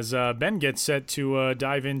as Ben gets set to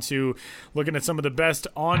dive into looking at some of the best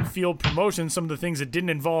on-field promotions, some of the things that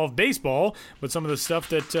didn't involve baseball, but some of the stuff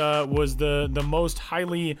that was the most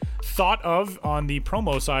highly thought of on the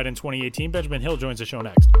promo side in 2018. Benjamin Hill joins the show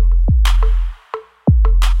next.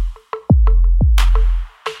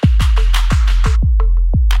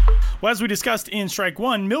 Well, as we discussed in Strike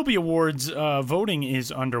One, MiLBY Awards voting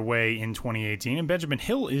is underway in 2018, and Benjamin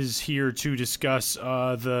Hill is here to discuss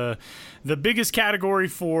the biggest category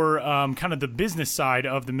for kind of the business side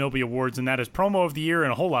of the MiLBY Awards, and that is Promo of the Year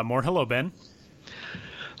and a whole lot more. Hello, Ben.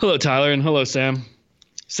 Hello, Tyler, and hello, Sam.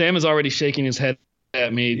 Sam is already shaking his head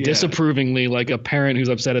at me disapprovingly, like a parent who's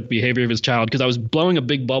upset at the behavior of his child, because I was blowing a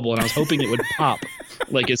big bubble, and I was hoping it would pop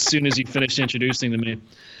as soon as you finished introducing to me.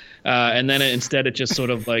 And then instead it just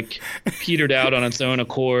sort of petered out on its own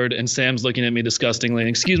accord, and Sam's looking at me disgustingly.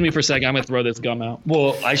 Excuse me for a second, I'm going to throw this gum out.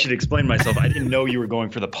 Well, I should explain myself. I didn't know you were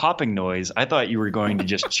going for the popping noise. I thought you were going to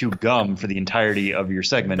just chew gum for the entirety of your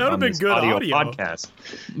segment on this audio podcast.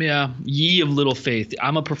 Yeah, ye of little faith.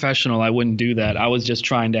 I'm a professional. I wouldn't do that. I was just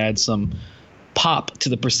trying to add some pop to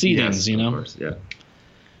the proceedings, Of course, yeah.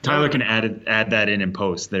 Tyler can add that in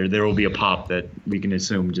post. There will be a pop that we can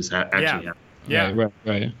assume just actually happened. Yeah,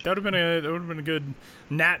 right. That would have been a good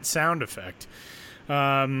Nat sound effect.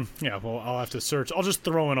 Yeah, well, I'll have to search. I'll just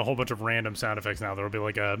throw in a whole bunch of random sound effects now. There'll be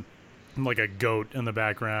like a goat in the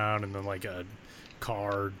background, and then like a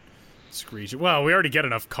car screeching. Well, we already get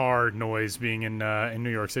enough car noise being in New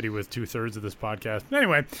York City with 2/3 of this podcast.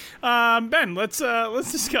 Anyway, Ben, let's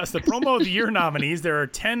discuss the promo of the year nominees. There are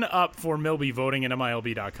 10 up for MiLBY voting at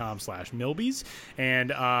MiLB.com/MiLBYs,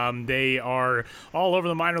 and they are all over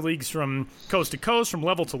the minor leagues from coast to coast, from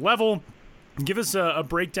level to level. Give us a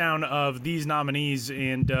breakdown of these nominees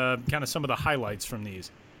and kind of some of the highlights from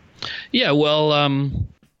these. Yeah, well,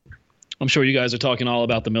 I'm sure you guys are talking all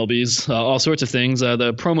about the MiLBYs, all sorts of things.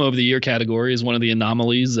 The promo of the year category is one of the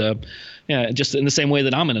anomalies. Just in the same way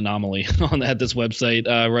that I'm an anomaly at this website,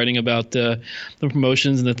 writing about the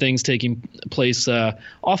promotions and the things taking place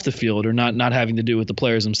off the field or not having to do with the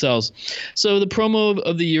players themselves. So the promo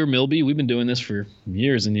of the year MiLBY, we've been doing this for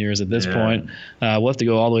years and years at this point. We'll have to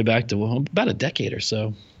go all the way back to about a decade or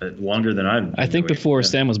so. Longer than I think before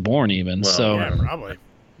Sam was born even. Well, so yeah, probably.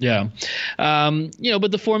 Yeah.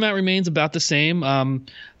 But the format remains about the same. I'm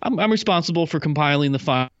responsible for compiling the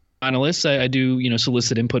finalists. I do,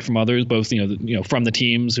 solicit input from others, both, from the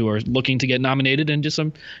teams who are looking to get nominated and just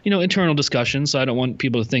some, internal discussions. So I don't want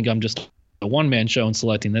people to think I'm just a one-man show in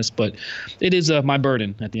selecting this, but it is my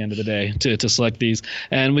burden at the end of the day to select these.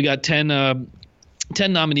 And we got 10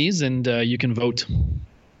 nominees, and you can vote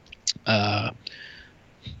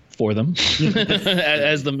for them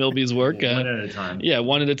as the MiLBYs work. One at a time. Yeah,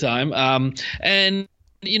 one at a time. And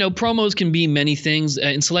promos can be many things.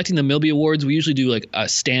 In selecting the MiLBY Awards, we usually do like a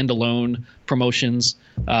standalone promotions.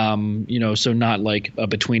 So not like a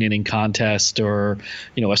between inning contest or,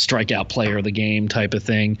 a strikeout player of the game type of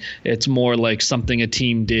thing. It's more like something a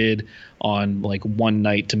team did on like one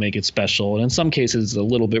night to make it special. And in some cases it's a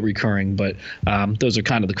little bit recurring, but those are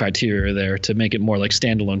kind of the criteria there to make it more like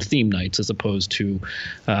standalone theme nights as opposed to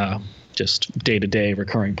just day-to-day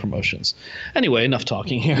recurring promotions. Anyway, enough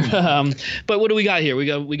talking here. But what do we got here?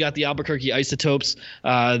 We got the Albuquerque Isotopes.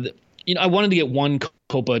 I wanted to get one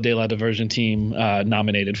Copa de la Diversion team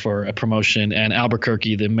nominated for a promotion, and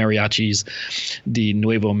Albuquerque, the Mariachis de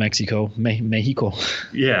Nuevo Mexico.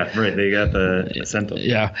 Yeah, right. They got the acento.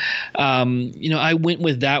 Yeah. I went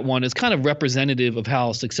with that one. It's kind of representative of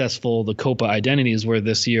how successful the Copa identities were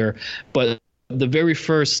this year. But the very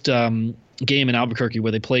first game in Albuquerque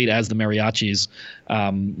where they played as the Mariachis,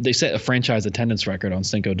 they set a franchise attendance record on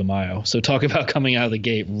Cinco de Mayo. So talk about coming out of the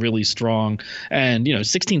gate really strong. And,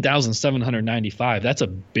 16,795, that's a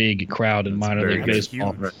big crowd in minor league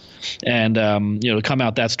baseball. Right. And, to come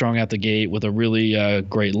out that strong out the gate with a really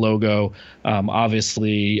great logo,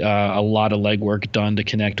 obviously a lot of legwork done to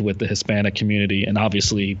connect with the Hispanic community, and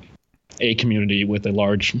obviously a community with a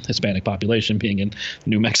large Hispanic population, being in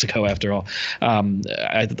New Mexico after all.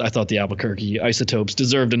 I thought the Albuquerque Isotopes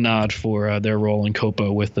deserved a nod for their role in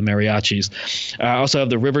Copa with the Mariachis. I also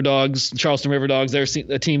have the River Dogs, Charleston River Dogs. They're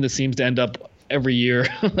a team that seems to end up every year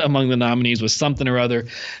among the nominees with something or other.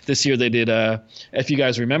 This year they did, if you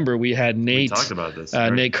guys remember, we had Nate, we talked about this,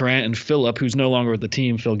 right? Nate Carant and Phillip, who's no longer with the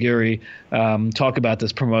team, Phil Geary, talk about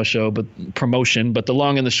this promotion. But the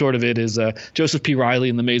long and the short of it is Joseph P. Riley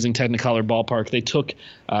and the amazing Technicolor Ballpark. They took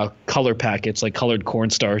color packets, like colored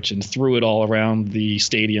cornstarch, and threw it all around the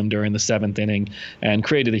stadium during the seventh inning and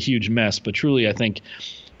created a huge mess. But truly, I think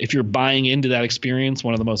if you're buying into that experience,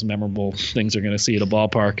 one of the most memorable things you're going to see at a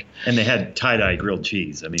ballpark. And they had tie-dye grilled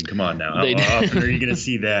cheese. I mean, come on now. How often are you going to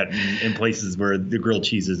see that in places where the grilled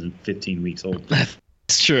cheese isn't 15 weeks old?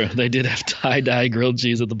 It's true. They did have tie-dye grilled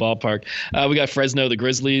cheese at the ballpark. We got Fresno, the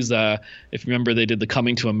Grizzlies. If you remember, they did the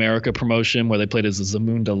Coming to America promotion where they played as the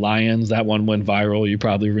Zamunda Lions. That one went viral. You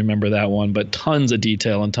probably remember that one. But tons of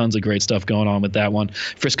detail and tons of great stuff going on with that one.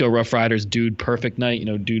 Frisco Rough Riders, Dude Perfect Night.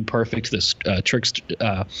 Dude Perfect, this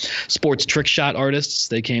sports trick shot artists.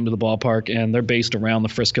 They came to the ballpark, and they're based around the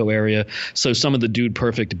Frisco area. So some of the Dude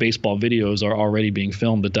Perfect baseball videos are already being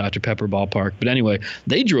filmed at Dr. Pepper Ballpark. But anyway,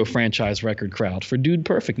 they drew a franchise record crowd for Dude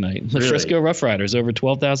Perfect Night. The Really? Frisco Rough Riders, over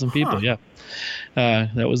 12,000 people. Yeah.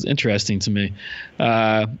 That was interesting to me.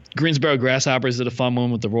 Greensboro Grasshoppers did a fun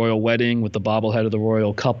one with the Royal Wedding, with the bobblehead of the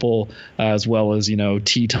Royal Couple, as well as,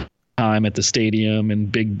 tea time at the stadium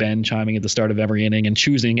and Big Ben chiming at the start of every inning and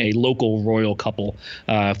choosing a local royal couple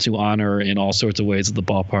to honor in all sorts of ways at the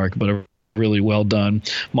ballpark. But a really well done,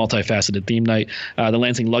 multifaceted theme night. The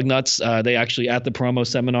Lansing Lugnuts, they actually, at the promo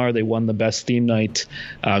seminar, they won the best theme night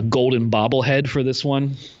golden bobblehead for this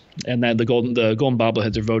one. And that the golden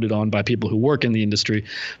bobbleheads are voted on by people who work in the industry,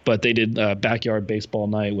 but they did backyard baseball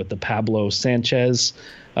night with the Pablo Sanchez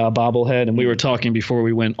bobblehead. And we were talking before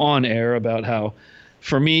we went on air about how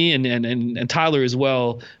for me and Tyler as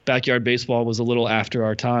well, backyard baseball was a little after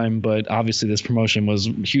our time, but obviously this promotion was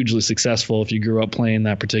hugely successful if you grew up playing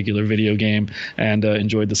that particular video game and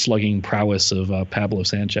enjoyed the slugging prowess of Pablo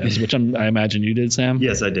Sanchez, which I imagine you did, Sam.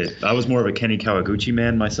 Yes, I did. I was more of a Kenny Kawaguchi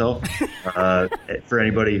man myself. For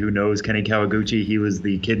anybody who knows Kenny Kawaguchi, he was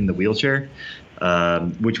the kid in the wheelchair,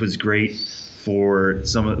 which was great for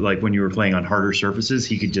some, like when you were playing on harder surfaces,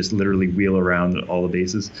 he could just literally wheel around all the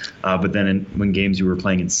bases. But then when games you were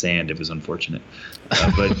playing in sand, it was unfortunate.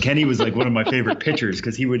 But Kenny was like one of my favorite pitchers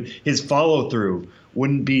because his follow through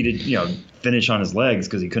wouldn't be to finish on his legs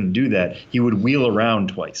because he couldn't do that. He would wheel around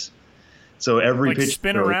twice. So every pitch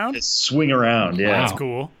spin around, swing around. Yeah, wow. That's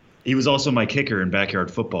cool. He was also my kicker in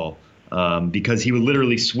backyard football. Because he would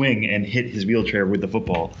literally swing and hit his wheelchair with the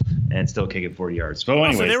football and still kick it 40 yards. So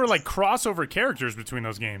anyways, so they were like crossover characters between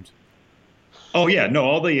those games. Oh yeah, no,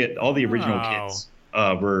 all the original kids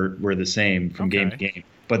were the same from game to game,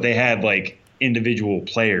 but they had like individual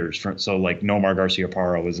players. So like Nomar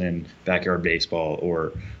Garciaparra was in backyard baseball,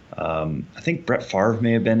 or I think Brett Favre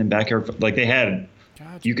may have been in backyard. Like they had,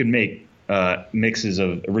 you could make mixes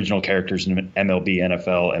of original characters in MLB,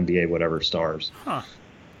 NFL, NBA, whatever stars. Huh.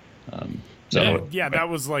 That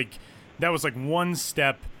was like one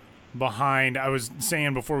step behind. I was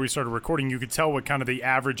saying before we started recording, you could tell what kind of the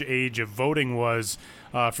average age of voting was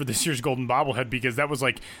for this year's Golden Bobblehead, because that was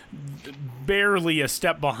like barely a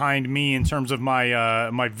step behind me in terms of my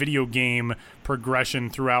my video game progression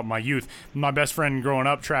throughout my youth. My best friend growing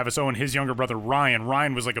up, Travis Owen, his younger brother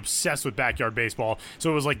Ryan was like obsessed with backyard baseball, so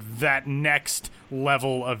it was like that next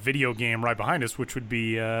level of video game right behind us, which would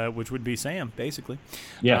be Sam, basically.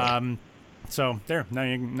 So there, now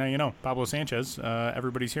you know Pablo Sanchez,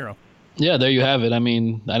 everybody's hero. Yeah, there you have it. I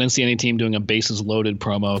mean, I didn't see any team doing a bases loaded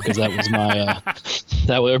promo because that was my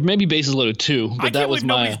or maybe bases loaded 2, but that was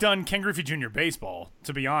my. Nobody's done Ken Griffey Jr. baseball,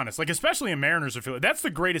 to be honest. Like especially in Mariners affiliate, that's the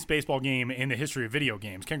greatest baseball game in the history of video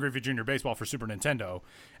games. Ken Griffey Jr. baseball for Super Nintendo,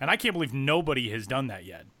 and I can't believe nobody has done that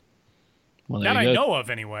yet. Well, that I know of,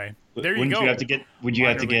 anyway. There you go. Would you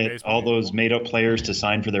have to get all those made-up players to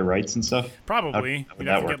sign for their rights and stuff? Probably. You'd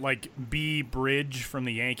have to get like B. Bridge from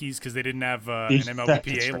the Yankees because they didn't have an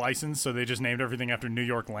MLBPA license, so they just named everything after New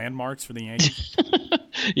York landmarks for the Yankees.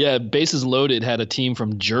 Yeah, Bases Loaded had a team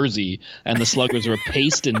from Jersey, and the Sluggers were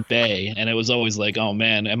Paste and Bay, and it was always like, oh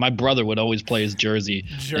man. And my brother would always play as Jersey.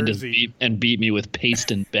 And just beat me with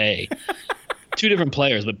Paste and Bay. 2 different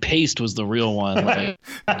players, but Paste was the real one.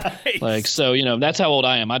 Like so, that's how old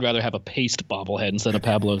I am. I'd rather have a Paste bobblehead instead of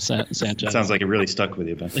Pablo Sanchez. Sounds like it really stuck with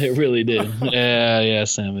you, Ben. It really did. Yeah,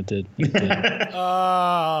 Sam, it did.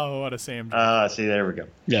 Oh, what a Sam joke. See, there we go.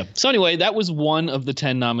 Yeah. So anyway, that was one of the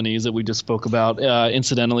 10 nominees that we just spoke about,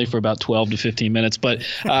 incidentally, for about 12 to 15 minutes. But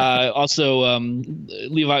also,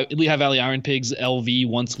 Lehigh Valley Iron Pigs, LV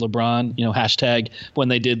once LeBron, hashtag when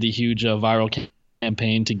they did the huge viral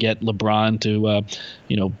campaign to get LeBron to,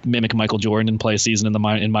 mimic Michael Jordan and play a season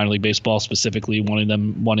in minor league baseball, specifically wanting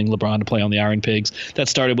LeBron to play on the Iron Pigs. That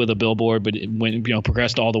started with a billboard, but it went,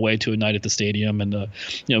 progressed all the way to a night at the stadium and,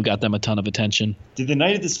 got them a ton of attention. Did the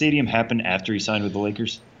night at the stadium happen after he signed with the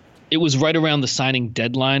Lakers? It was right around the signing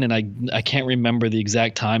deadline, and I can't remember the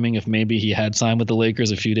exact timing. If maybe he had signed with the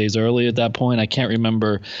Lakers a few days early at that point, I can't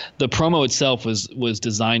remember. The promo itself was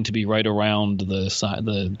designed to be right around the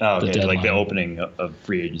deadline, like the opening of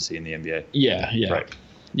free agency in the NBA. Yeah, right.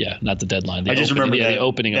 Yeah, not the deadline. I just remember the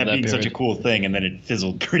opening of that being period. Such a cool thing, and then it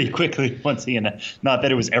fizzled pretty quickly once he not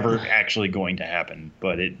that it was ever actually going to happen,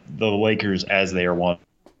 but the Lakers, as they are wont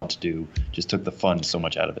to do, just took the fun so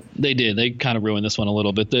much out of it. They did. They kind of ruined this one a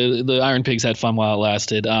little bit. The Iron Pigs had fun while it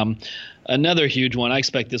lasted. Another huge one. I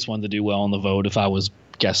expect this one to do well on the vote if I was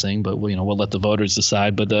guessing, but we'll let the voters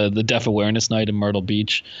decide. But the Deaf Awareness Night in Myrtle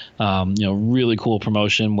Beach, really cool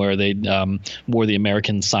promotion where they wore the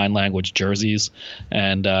American Sign Language jerseys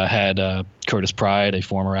and had Curtis Pride, a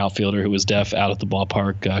former outfielder who was deaf, out at the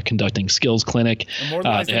ballpark conducting skills clinic.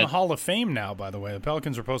 Immortalized in the Hall of Fame now, by the way. The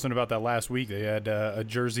Pelicans were posting about that last week. They had a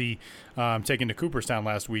jersey taken to Cooperstown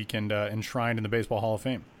last week and enshrined in the Baseball Hall of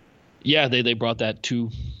Fame. Yeah, they brought that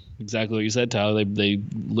to exactly what you said, Tyler. They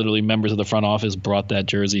literally, members of the front office brought that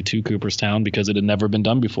jersey to Cooperstown because it had never been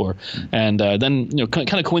done before. And then,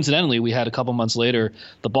 kind of coincidentally, we had a couple months later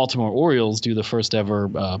the Baltimore Orioles do the first ever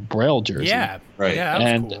Braille jersey. Yeah, right. Yeah,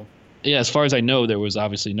 that was cool. Yeah, as far as I know, there was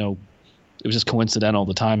obviously it was just coincidental,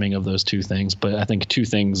 the timing of those two things. But I think two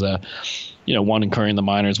things, one occurring in the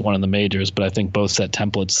minors, one in the majors. But I think both set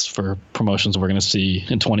templates for promotions we're going to see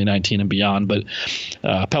in 2019 and beyond. But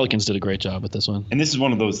Pelicans did a great job with this one. And this is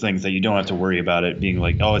one of those things that you don't have to worry about it being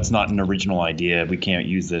like, oh, it's not an original idea, we can't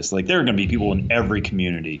use this. Like, there are going to be people in every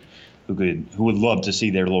community who would love to see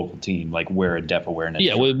their local team like wear a deaf awareness.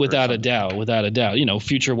 Yeah, without a doubt.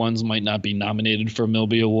 Future ones might not be nominated for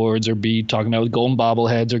MiLBY awards or be talking about with golden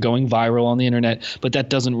bobbleheads or going viral on the internet, but that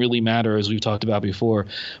doesn't really matter, as we've talked about before.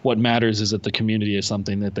 What matters is that the community is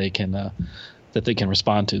something that they can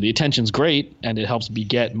respond to. The attention's great, and it helps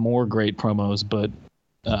beget more great promos, but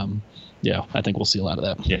I think we'll see a lot of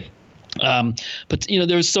that. Yeah. But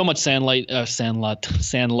there's so much sandlot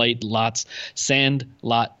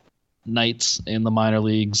nights in the minor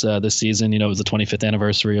leagues this season. It was the 25th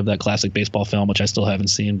anniversary of that classic baseball film, which I still haven't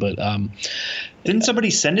seen. But didn't somebody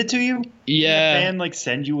send it to you? Yeah, did a fan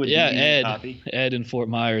send you a DVD copy? Ed in Fort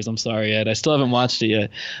Myers. I'm sorry, Ed. I still haven't watched it yet.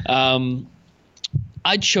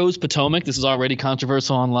 I chose Potomac. This is already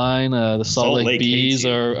controversial online. The Salt Lake Bees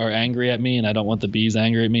are angry at me, and I don't want the Bees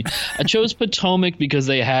angry at me. I chose Potomac because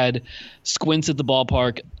they had squints at the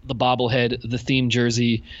ballpark, the bobblehead, the theme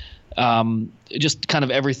jersey, just kind of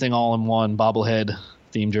everything all in one. Bobblehead,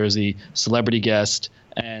 theme jersey, celebrity guest,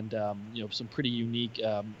 and some pretty unique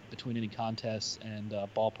between any contests and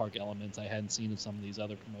ballpark elements I hadn't seen in some of these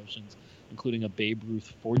other promotions, including a Babe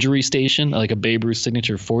Ruth forgery station, like a Babe Ruth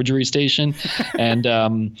signature forgery station.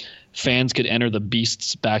 And fans could enter the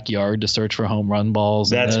Beast's backyard to search for home run balls.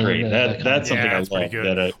 That's great. That's something I love.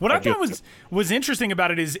 Good. What I thought was interesting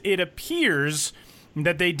about it is it appears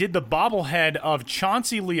that they did the bobblehead of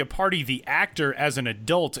Chauncey Leopardi, the actor, as an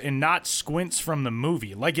adult and not Squints from the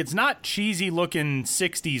movie. Like, it's not cheesy-looking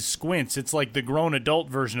 60s Squints. It's like the grown adult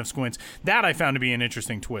version of Squints. That I found to be an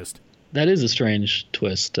interesting twist. That is a strange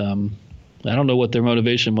twist. I don't know what their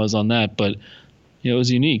motivation was on that, but it was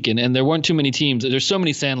unique. And there weren't too many teams. There's so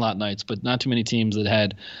many Sandlot nights, but not too many teams that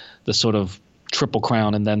had the sort of triple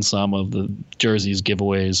crown and then some of the jerseys,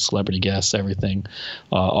 giveaways, celebrity guests, everything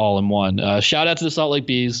all in one. Shout out to the Salt Lake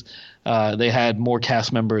Bees. They had more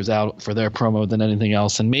cast members out for their promo than anything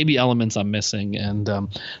else, and maybe elements I'm missing. And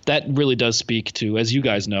that really does speak to, as you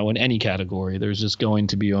guys know, in any category, there's just going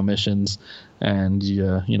to be omissions, and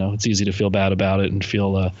it's easy to feel bad about it and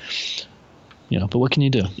feel but what can you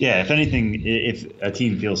do? Yeah, if anything, if a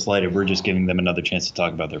team feels slighted, we're just giving them another chance to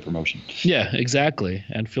talk about their promotion. Yeah, exactly.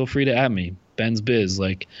 And feel free to at me, Ben's Biz,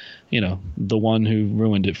 the one who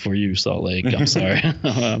ruined it for you, Salt Lake. I'm sorry.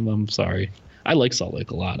 I'm sorry. I like Salt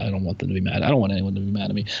Lake a lot. I don't want them to be mad. I don't want anyone to be mad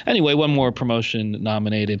at me. Anyway, one more promotion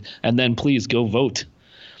nominated, and then please go vote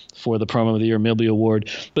for the Promo of the Year MiLBY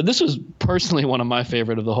Award. But this was personally one of my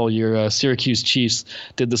favorite of the whole year. Syracuse Chiefs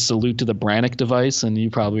did the salute to the Brannick device, and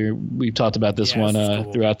we've talked about this one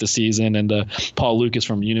cool. Throughout the season. And Paul Lucas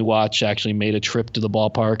from Uniwatch actually made a trip to the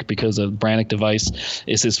ballpark because a Brannick device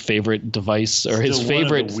is his favorite device or his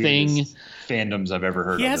favorite thing. Fandoms I've ever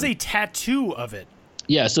heard of. He has a tattoo of it.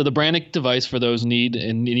 Yeah, so the Brannick device, for those need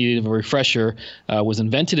of a refresher, was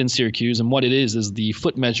invented in Syracuse, and what it is the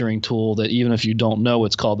foot measuring tool that even if you don't know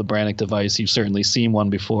it's called the Brannick device, you've certainly seen one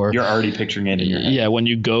before. You're already picturing it in your head. Yeah, when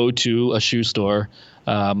you go to a shoe store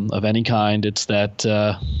of any kind, it's that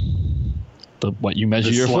what you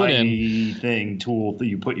measure your foot in. Tool that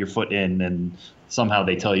you put your foot in, and somehow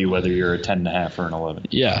they tell you whether you're a 10.5 or an 11.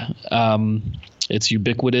 Yeah, it's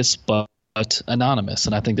ubiquitous, but anonymous,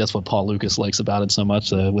 and I think that's what Paul Lucas likes about it so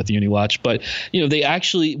much with Uniwatch. But they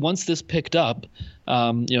actually, once this picked up,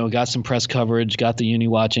 got some press coverage, got the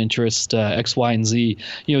Uniwatch interest, X, Y, and Z.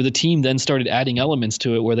 The team then started adding elements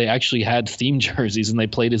to it where they actually had theme jerseys and they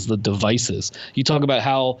played as the devices. You talk about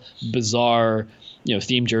how bizarre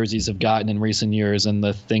theme jerseys have gotten in recent years and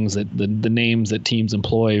the things that the names that teams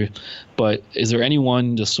employ. But is there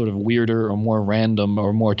anyone just sort of weirder or more random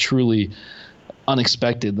or more truly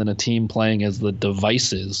unexpected than a team playing as the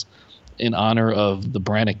devices in honor of the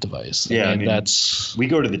Brannick device? Yeah, we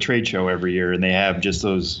go to the trade show every year and they have just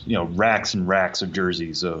those racks and racks of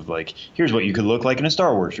jerseys of like, here's what you could look like in a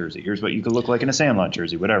Star Wars jersey, here's what you could look like in a Sandlot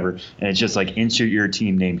jersey, whatever, and it's just like insert your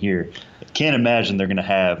team name here. I can't imagine they're going to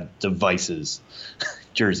have devices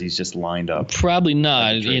jerseys just lined up. Probably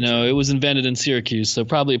not. It was invented in Syracuse, so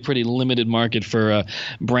probably a pretty limited market for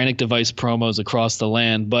Brannick device promos across the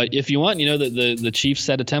land. But if you want, the Chiefs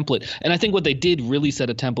set a template, and I think what they did really set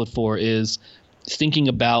a template for is thinking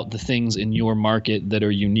about the things in your market that are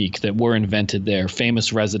unique, that were invented there,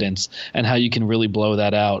 famous residents, and how you can really blow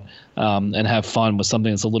that out and have fun with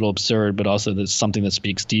something that's a little absurd, but also that's something that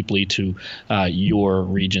speaks deeply to your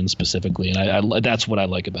region specifically. And I that's what I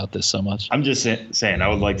like about this so much. I'm just saying I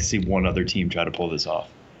would like to see one other team try to pull this off.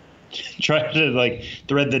 Try to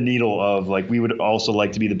thread the needle of we would also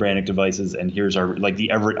like to be the Brannick devices, and here's our the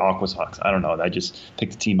Everett Aquasox. I don't know. I just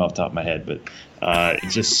picked a team off the top of my head, but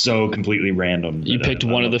it's just so completely random. You picked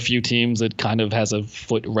one of the few teams that kind of has a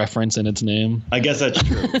foot reference in its name. I guess that's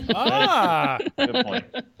true. Ah, good point.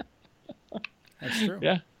 That's true.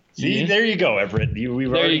 Yeah. See, there you go, Everett. We've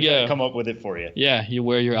already come up with it for you. Yeah, you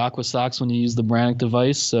wear your Aqua socks when you use the Brannick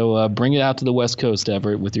device. So bring it out to the West Coast,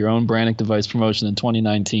 Everett, with your own Brannick device promotion in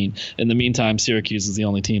 2019. In the meantime, Syracuse is the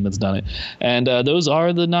only team that's done it. And those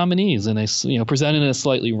are the nominees, and they presented in a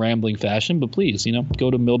slightly rambling fashion. But please,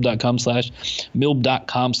 go to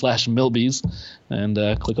milb.com/milbys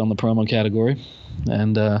and click on the promo category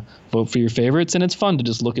and vote for your favorites. And it's fun to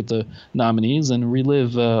just look at the nominees and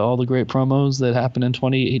relive all the great promos that happened in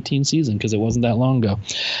 2018 season, because it wasn't that long ago.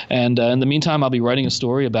 And in the meantime, I'll be writing a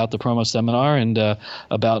story about the promo seminar and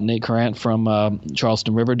about Nate Corrant from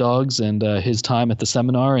Charleston River Dogs and his time at the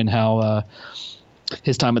seminar, and how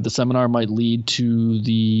his time at the seminar might lead to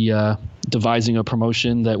the devising a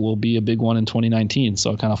promotion that will be a big one in 2019.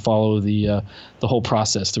 So I kind of follow the whole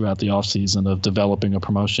process throughout the off season of developing a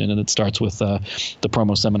promotion, and it starts with the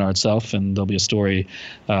promo seminar itself, and there'll be a story,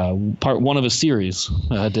 part one of a series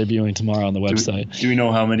debuting tomorrow on the website. Do we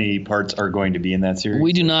know how many parts are going to be in that series?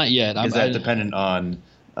 We do not yet. Is that dependent on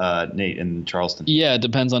Nate and Charleston? Yeah, it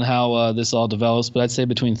depends on how this all develops, but I'd say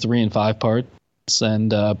between 3 and 5 parts.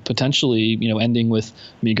 And potentially, ending with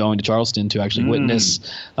me going to Charleston to actually witness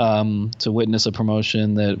a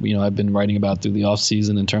promotion that I've been writing about through the off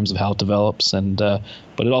season in terms of how it develops. And but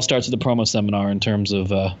it all starts at the promo seminar in terms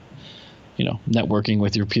of networking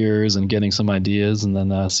with your peers and getting some ideas, and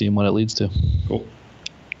then seeing what it leads to.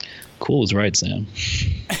 Cool is right, Sam.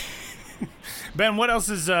 Ben, what else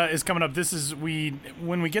is coming up?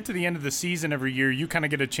 When we get to the end of the season every year, you kind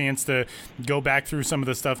of get a chance to go back through some of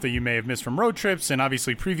the stuff that you may have missed from road trips, and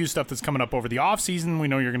obviously preview stuff that's coming up over the off season. We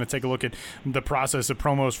know you're going to take a look at the process of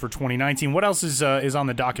promos for 2019. What else is on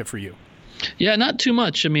the docket for you? Yeah, not too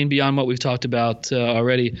much. I mean, beyond what we've talked about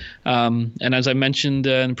already. And as I mentioned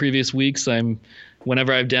in previous weeks,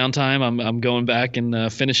 whenever I have downtime, I'm going back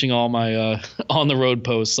and finishing all my on the road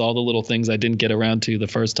posts, all the little things I didn't get around to the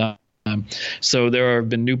first time. So there have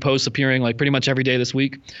been new posts appearing like pretty much every day this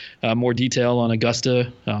week. More detail on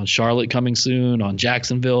Augusta, on Charlotte coming soon, on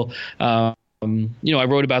Jacksonville. I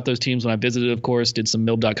wrote about those teams when I visited, of course, did some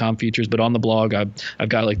MiLB.com features, but on the blog, I've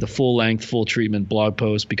got like the full length, full treatment blog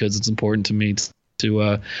post, because it's important to me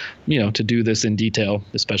to do this in detail,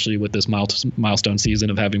 especially with this milestone season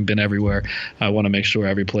of having been everywhere. I want to make sure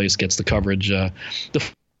every place gets the coverage, the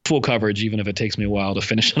full coverage, even if it takes me a while to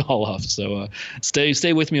finish it all off. So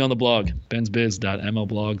stay with me on the blog,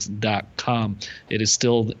 bensbiz.mlblogs.com. It is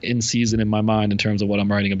still in season in my mind in terms of what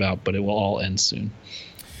I'm writing about, but it will all end soon.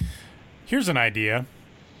 Here's an idea.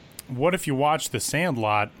 What if you watched The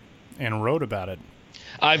Sandlot and wrote about it?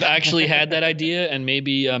 I've actually had that idea, and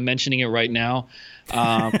maybe mentioning it right now.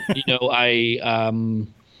 I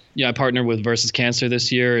partnered with Versus Cancer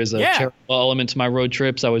this year as a charitable element to my road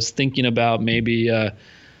trips. I was thinking about maybe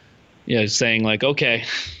saying like, okay,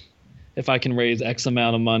 if I can raise X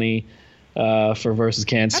amount of money for Versus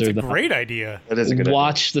Cancer. That's a great idea. That is a good idea.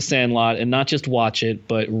 Watch The Sandlot, and not just watch it,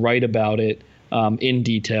 but write about it in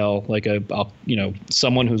detail, like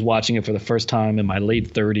someone who's watching it for the first time in my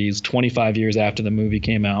late 30s, 25 years after the movie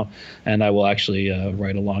came out, and I will actually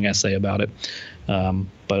write a long essay about it.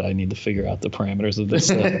 But I need to figure out the parameters of this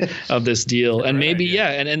of this deal, and maybe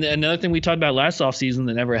and another thing we talked about last offseason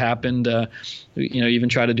that never happened. Even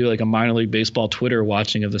try to do like a minor league baseball Twitter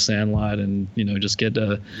watching of The Sandlot, and just get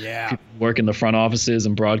people work in the front offices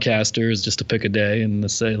and broadcasters just to pick a day and to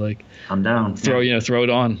say like, I'm down. Throw it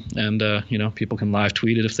on, and people can live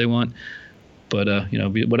tweet it if they want. But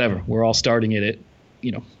whatever, we're all starting it at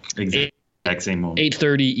exact same moment,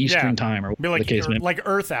 8:30 Eastern time, or like, the case may be. Like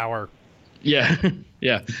Earth Hour. Yeah,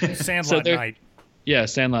 yeah. Sandlot night. Yeah,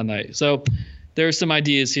 Sandlot night. So there's some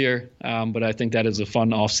ideas here, but I think that is a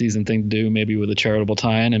fun off-season thing to do, maybe with a charitable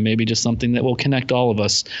tie-in, and maybe just something that will connect all of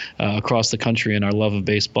us across the country in our love of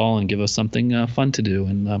baseball and give us something fun to do.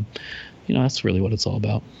 And, that's really what it's all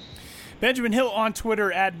about. Benjamin Hill on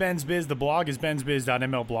Twitter at BensBiz. The blog is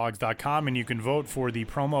bensbiz.mlblogs.com, and you can vote for the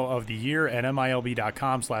promo of the year at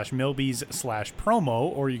milb.com/milbys/promo,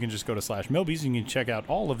 or you can just go to /milbys and you can check out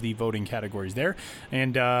all of the voting categories there.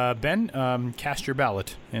 And Ben, cast your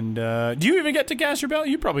ballot. And do you even get to cast your ballot?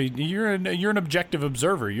 You're an objective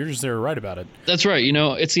observer. You're just there to write about it. That's right.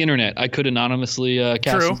 It's the internet. I could anonymously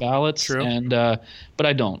cast some ballots, and but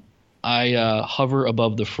I don't. I hover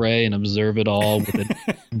above the fray and observe it all with a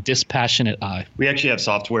dispassionate eye. We actually have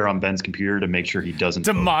software on Ben's computer to make sure he doesn't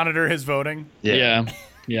vote. Monitor his voting. Yeah.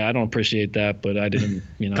 I don't appreciate that, but I didn't.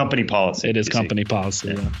 Company policy. It is company policy.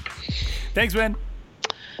 Yeah. Thanks, Ben.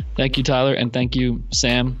 Thank you, Tyler, and thank you,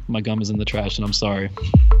 Sam. My gum is in the trash, and I'm sorry.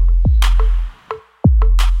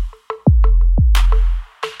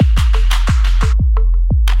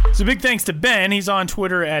 So big thanks to Ben. He's on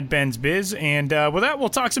Twitter at Ben's Biz. And with that, we'll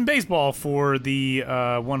talk some baseball for the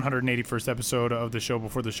 181st episode of the Show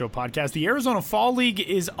Before the Show podcast. The Arizona Fall League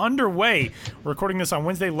is underway. We're recording this on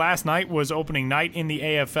Wednesday. Last night was opening night in the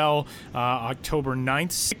AFL, October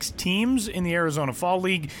 9th. 6 teams in the Arizona Fall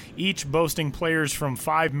League, each boasting players from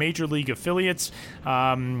 5 major league affiliates.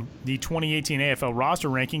 The 2018 AFL roster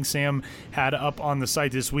ranking Sam had up on the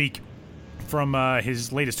site this week from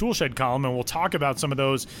his latest Toolshed column, and we'll talk about some of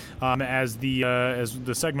those as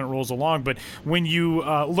the segment rolls along. But when you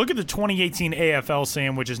look at the 2018 AFL,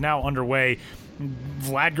 Sam, which is now underway,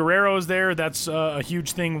 Vlad Guerrero is there. That's a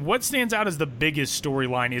huge thing. What stands out as the biggest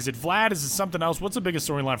storyline? Is it Vlad? Is it something else? What's the biggest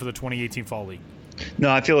storyline for the 2018 Fall League? No,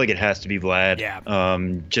 I feel like it has to be Vlad. Yeah.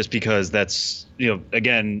 Just because that's,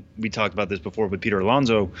 again, we talked about this before with Peter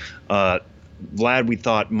Alonso. Vlad, we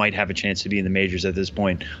thought, might have a chance to be in the majors at this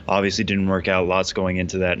point. Obviously didn't work out. Lots going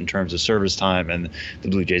into that in terms of service time, and the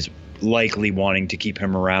Blue Jays likely wanting to keep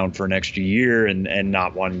him around for an extra year and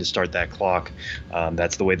not wanting to start that clock.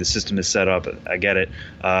 That's the way the system is set up. I get it.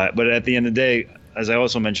 But at the end of the day, as I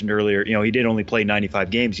also mentioned earlier, he did only play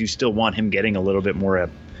 95 games. You still want him getting a little bit more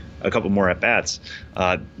a couple more at-bats.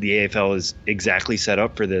 The AFL is exactly set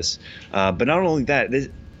up for this. But not only that,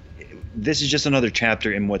 this is just another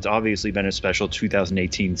chapter in what's obviously been a special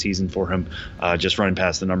 2018 season for him. Just running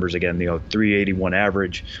past the numbers again, 381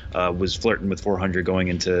 average, was flirting with 400 going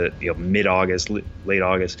into mid-August, late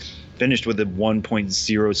August. Finished with a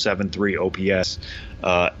 1.073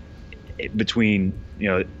 OPS between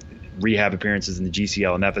rehab appearances in the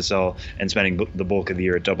GCL and FSL, and spending the bulk of the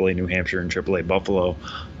year at AA New Hampshire and AAA Buffalo.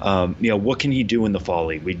 What can he do in the Fall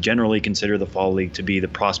League? We generally consider the Fall League to be the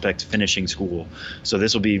prospect finishing school. So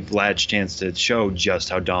this will be Vlad's chance to show just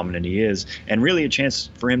how dominant he is, and really a chance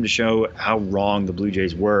for him to show how wrong the Blue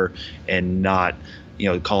Jays were and not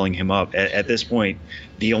calling him up. At this point,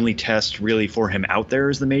 the only test really for him out there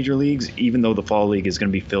is the major leagues, even though the Fall League is going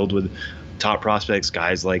to be filled with top prospects,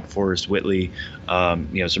 guys like Forrest Whitley,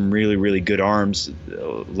 some really, really good arms,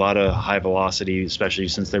 a lot of high velocity, especially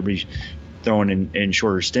since they'll be throwing in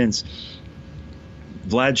shorter stints.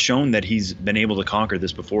 Vlad's shown that he's been able to conquer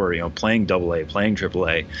this before, playing AA, playing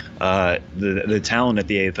AAA. The talent at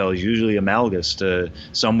the AFL is usually analogous to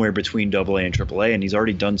somewhere between AA and AAA, and he's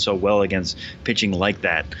already done so well against pitching like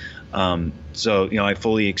that. So I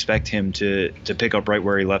fully expect him to pick up right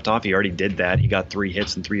where he left off. He already did that. He got 3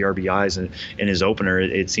 hits and 3 RBIs in his opener.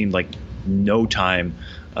 It seemed like no time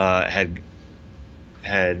had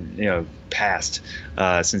passed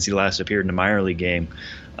since he last appeared in a minor league game.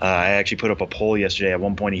 I actually put up a poll yesterday. At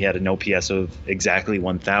one point, he had an OPS of exactly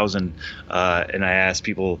 1,000, and I asked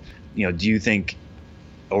people, do you think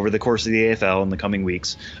over the course of the AFL in the coming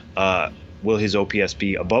weeks, will his OPS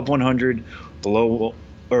be above 100, below,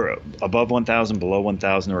 or above 1,000, below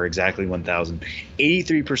 1,000, or exactly 1,000?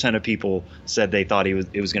 83% of people said they thought it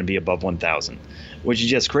was going to be above 1,000, which is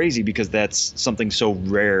just crazy because that's something so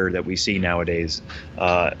rare that we see nowadays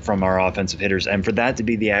from our offensive hitters. And for that to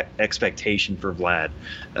be the expectation for Vlad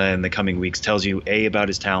in the coming weeks tells you, A, about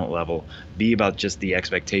his talent level, B, about just the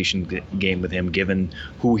expectation game with him, given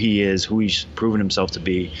who he is, who he's proven himself to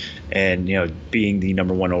be, and being the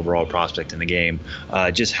number 1 overall prospect in the game.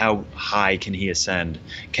 Just how high can he ascend?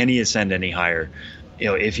 Can he ascend any higher?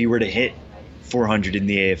 If he were to hit 400 in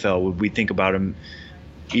the AFL, would we think about him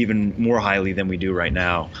even more highly than we do right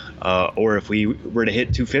now? Or if we were to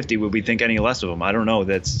hit 250, would we think any less of him? I don't know.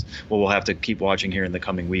 That's what we'll have to keep watching here in the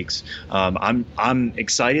coming weeks. I'm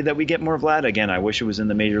excited that we get more Vlad. Again, I wish it was in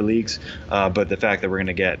the major leagues, but the fact that we're going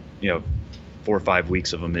to get 4 or 5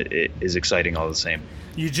 weeks of him it is exciting all the same.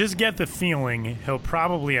 You just get the feeling he'll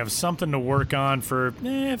probably have something to work on for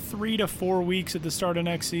 3 to 4 weeks at the start of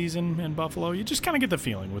next season in Buffalo. You just kind of get the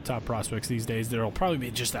feeling with top prospects these days there'll probably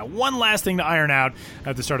be just that one last thing to iron out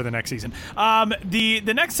at the start of the next season. The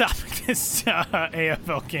next topic is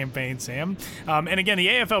AFL campaign, Sam. And again, the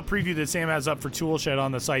AFL preview that Sam has up for Toolshed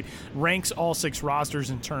on the site ranks all 6 rosters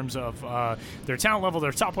in terms of their talent level,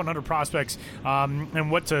 their top 100 prospects,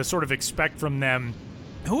 and what to sort of expect from them.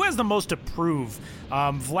 Who has the most to prove?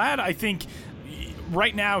 Vlad, I think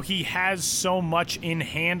right now he has so much in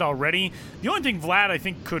hand already. The only thing Vlad, I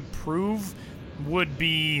think, could prove would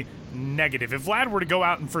be negative. If Vlad were to go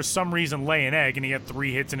out and for some reason lay an egg, and he had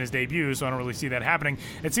 3 hits in his debut, so I don't really see that happening,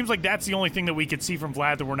 it seems like that's the only thing that we could see from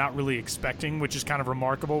Vlad that we're not really expecting, which is kind of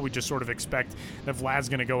remarkable. We just sort of expect that Vlad's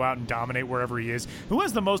going to go out and dominate wherever he is. Who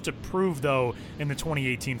has the most to prove, though, in the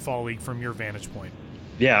 2018 Fall League from your vantage point?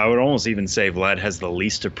 Yeah, I would almost even say Vlad has the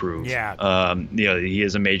least to prove. Yeah. He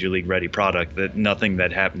is a major league ready product. That nothing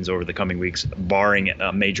that happens over the coming weeks, barring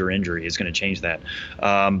a major injury, is going to change that.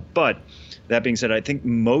 But that being said, I think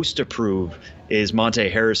most to prove is Monte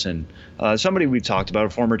Harrison, somebody we've talked about, a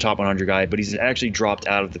former top 100 guy, but he's actually dropped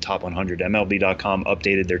out of the top 100. MLB.com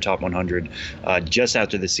updated their top 100 just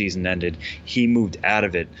after the season ended. He moved out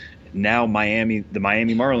of it. Now the Miami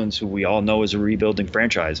Marlins, who we all know is a rebuilding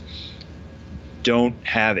franchise, don't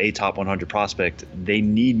have a top 100 prospect. They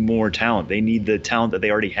need more talent. They need the talent that they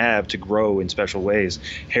already have to grow in special ways.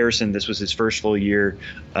 Harrison, this was his first full year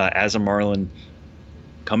as a Marlin,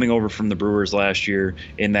 coming over from the Brewers last year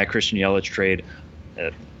in that Christian Yelich trade.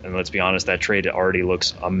 And let's be honest, that trade already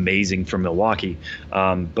looks amazing for Milwaukee.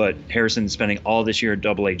 But Harrison, spending all this year at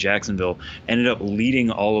AA Jacksonville, ended up leading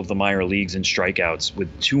all of the minor leagues in strikeouts with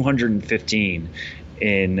 215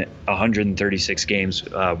 in 136 games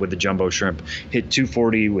with the Jumbo Shrimp. Hit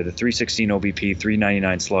 240 with a 316 OBP,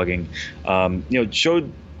 399 slugging.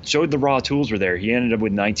 Showed the raw tools were there. He ended up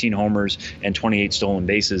with 19 homers and 28 stolen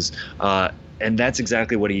bases. And that's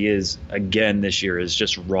exactly what he is again this year, is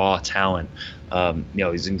just raw talent.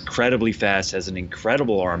 He's incredibly fast, has an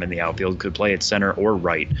incredible arm in the outfield, could play at center or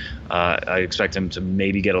right. I expect him to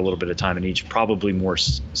maybe get a little bit of time in each, probably more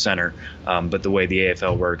center. But the way the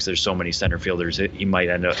AFL works, there's so many center fielders, he might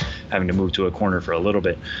end up having to move to a corner for a little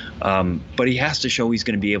bit. But he has to show he's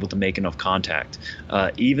going to be able to make enough contact.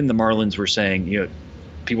 Even the Marlins were saying,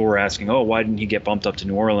 people were asking, why didn't he get bumped up to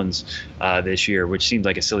New Orleans this year, which seemed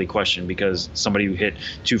like a silly question because somebody who hit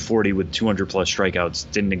 240 with 200 plus strikeouts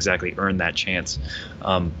didn't exactly earn that chance.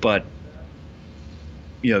 But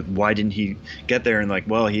why didn't he get there? And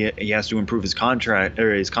he has to improve his contact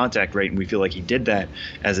rate, and we feel like he did that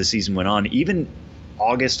as the season went on. Even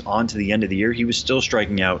August on to the end of the year, he was still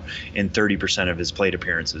striking out in 30% of his plate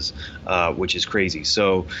appearances, which is crazy.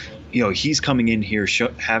 So, he's coming in here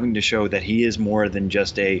having to show that he is more than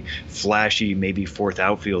just a flashy, maybe fourth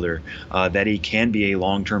outfielder, that he can be a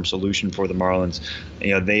long-term solution for the Marlins.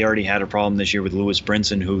 They already had a problem this year with Lewis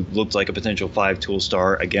Brinson, who looked like a potential 5-tool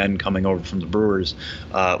star, again, coming over from the Brewers,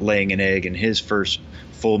 laying an egg in his first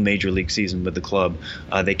full major league season with the club.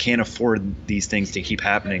 They can't afford these things to keep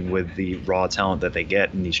happening with the raw talent that they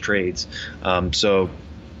get in these trades. So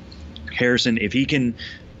Harrison, if he can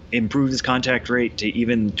improve his contact rate to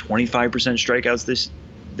even 25% strikeouts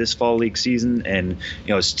this fall league season, and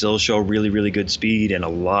still show really, really good speed and a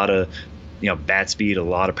lot of bat speed, a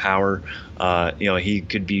lot of power, he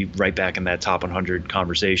could be right back in that top 100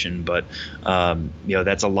 conversation. But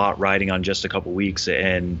that's a lot riding on just a couple weeks.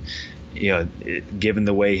 And given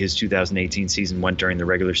the way his 2018 season went during the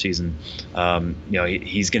regular season,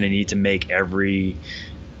 he's going to need to make every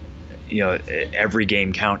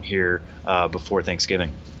game count here before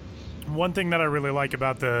Thanksgiving. One thing that I really like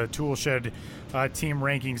about the Toolshed team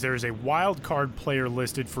rankings, there is a wild card player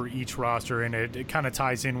listed for each roster, and it kind of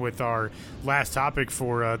ties in with our last topic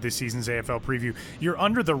for this season's AFL preview. You're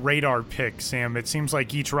under the radar pick, Sam. It seems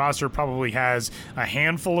like each roster probably has a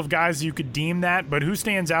handful of guys you could deem that, but who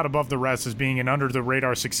stands out above the rest as being an under the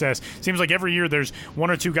radar success? Seems like every year there's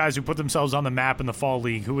one or two guys who put themselves on the map in the fall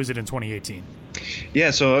league. Who is it in 2018?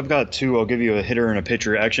 Yeah, so I've got two. I'll give you a hitter and a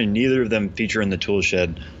pitcher. Actually, neither of them feature in the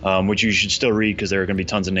Toolshed, which you should still read because there are going to be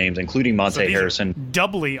tons of names, including Monte Harrison.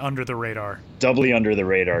 Doubly under the radar. Doubly under the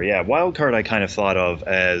radar, yeah. Wild card I kind of thought of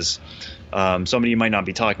as somebody you might not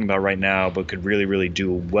be talking about right now, but could really, really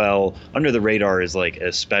do well. Under the radar is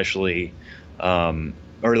especially, or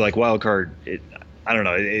wild card. I don't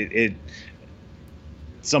know.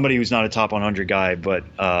 Somebody who's not a top 100 guy, but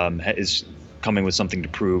is coming with something to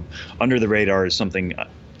prove. Under the radar is something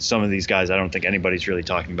some of these guys I don't think anybody's really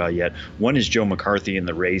talking about yet. One is Joe McCarthy in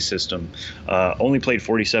the Rays system. Only played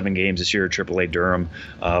 47 games this year at AAA Durham.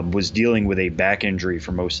 Was dealing with a back injury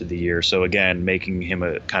for most of the year. So again, making him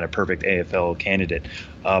a kind of perfect AFL candidate.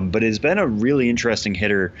 But has been a really interesting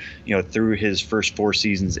hitter, through his first 4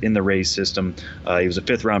 seasons in the Rays system. He was a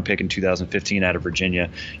 5th-round pick in 2015 out of Virginia.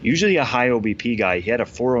 Usually a high OBP guy. He had a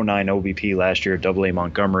 409 OBP last year at AA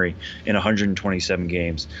Montgomery in 127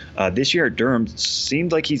 games. This year at Durham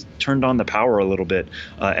seemed like he's turned on the power a little bit.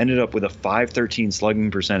 Ended up with a 513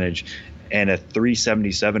 slugging percentage and a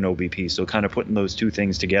 377 OBP. So kind of putting those two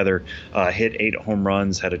things together, hit 8 home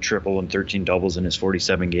runs, had a triple and 13 doubles in his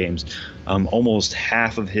 47 games. Almost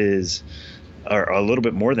half of his, or a little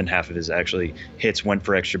bit more than half of his actually, hits went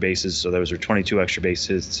for extra bases. So those are 22 extra base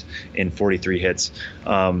hits in 43 hits.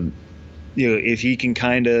 If he can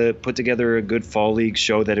kind of put together a good fall league,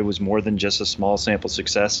 show that it was more than just a small sample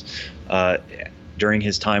success, during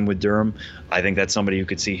his time with Durham. I think that's somebody who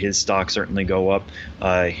could see his stock certainly go up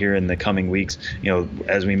here in the coming weeks.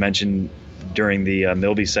 As we mentioned during the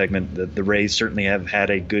MiLBY segment, the Rays certainly have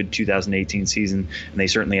had a good 2018 season, and they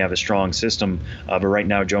certainly have a strong system. But right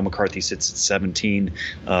now, Joe McCarthy sits at 17,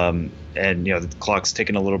 and the clock's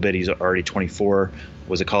ticking a little bit. He's already 24.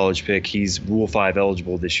 Was a college pick. He's Rule 5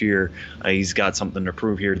 eligible this year. He's got something to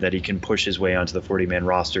prove here that he can push his way onto the 40-man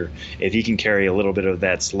roster. If he can carry a little bit of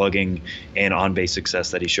that slugging and on-base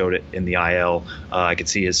success that he showed it in the IL, I could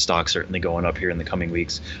see his stock certainly going up here in the coming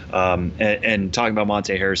weeks. And talking about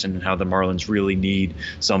Monte Harrison and how the Marlins really need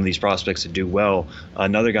some of these prospects to do well,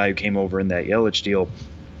 another guy who came over in that Yelich deal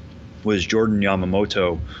was Jordan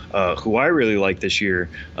Yamamoto, who I really like this year.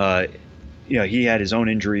 He had his own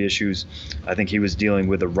injury issues. I think he was dealing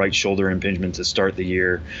with a right shoulder impingement to start the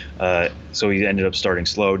year. So he ended up starting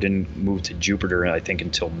slow, didn't move to Jupiter, I think,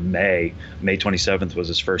 until May. May 27th was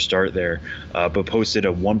his first start there, but posted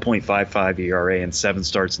a 1.55 ERA and 7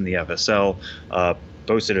 starts in the FSL.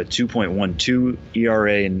 Posted a 2.12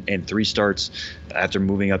 ERA and 3 starts after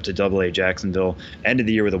moving up to AA Jacksonville. Ended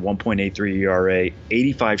the year with a 1.83 ERA,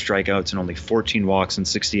 85 strikeouts and only 14 walks in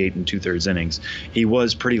 68 2/3 innings. He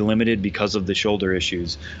was pretty limited because of the shoulder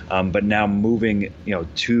issues, but now moving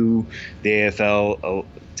to the AFL,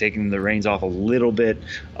 taking the reins off a little bit,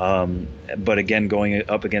 but again going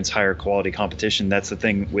up against higher quality competition. That's the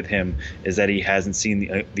thing with him, is that he hasn't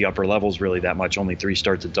seen the upper levels really that much, only 3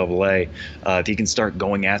 starts at AA. If he can start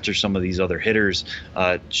going after some of these other hitters,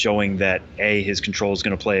 showing that his control is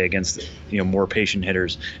going to play against more patient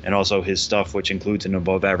hitters, and also his stuff, which includes an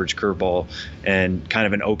above average curveball and kind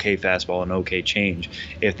of an okay fastball and okay change,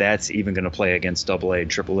 if that's even going to play against AA and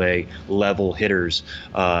AAA level hitters,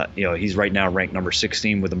 he's right now ranked number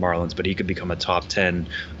 16 with the Marlins, but he could become a top 10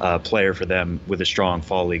 player for them with a strong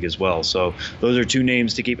fall league as well. So those are 2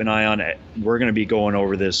 names to keep an eye on. We're going to be going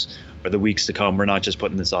over this for the weeks to come. We're not just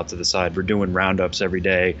putting this off to the side. We're doing roundups every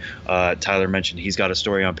day. Tyler mentioned he's got a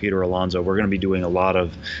story on Peter Alonso. We're going to be doing a lot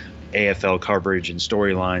of AFL coverage and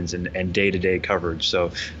storylines and day-to-day coverage.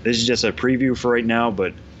 So this is just a preview for right now,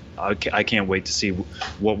 but I can't wait to see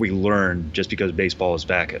what we learn just because baseball is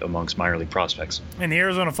back amongst minor league prospects. In the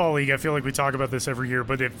Arizona Fall League, I feel like we talk about this every year,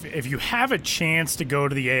 but if you have a chance to go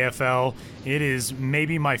to the AFL, it is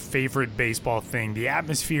maybe my favorite baseball thing. The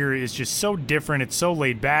atmosphere is just so different. It's so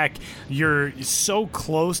laid back. You're so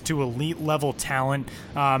close to elite level talent.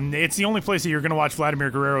 It's the only place that you're going to watch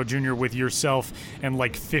Vladimir Guerrero Jr. with yourself and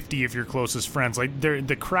like 50 of your closest friends. Like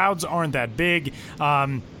the crowds aren't that big.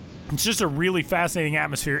 It's just a really fascinating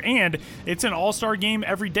atmosphere, and it's an all-star game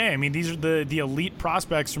every day. I mean, these are the elite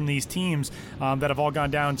prospects from these teams that have all gone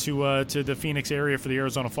down to the Phoenix area for the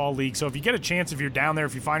Arizona Fall League. So if you get a chance, if you're down there,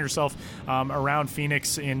 if you find yourself around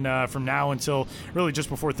Phoenix from now until really just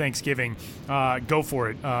before Thanksgiving, go for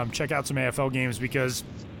it. Check out some AFL games because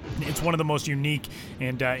it's one of the most unique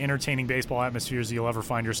and entertaining baseball atmospheres you'll ever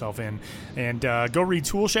find yourself in. And go read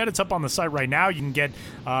Toolshed. It's up on the site right now. You can get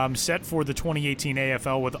set for the 2018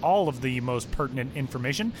 AFL with all of the most pertinent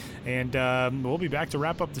information. And we'll be back to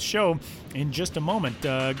wrap up the show in just a moment.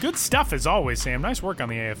 Good stuff as always, Sam. Nice work on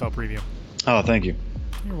the AFL preview. Oh, thank you.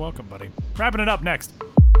 You're welcome, buddy. Wrapping it up next.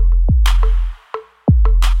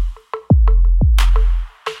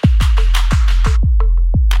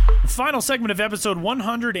 Final segment of episode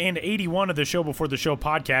 181 of the Show Before the Show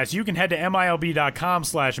podcast. You can head to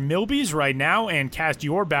MiLB.com/MiLBYs right now and cast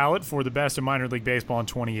your ballot for the best in minor league baseball in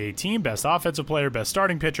 2018. Best offensive player, best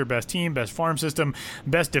starting pitcher, best team, best farm system,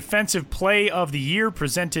 best defensive play of the year,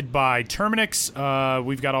 presented by Terminix.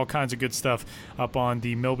 We've got all kinds of good stuff up on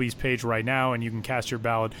the MiLBYs page right now, and you can cast your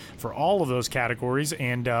ballot for all of those categories.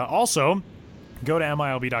 And also, go to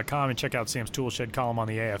MiLB.com and check out Sam's Toolshed column on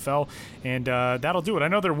the AFL, and that'll do it. I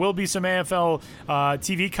know there will be some AFL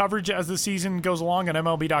TV coverage as the season goes along on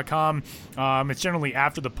MLB.com. It's generally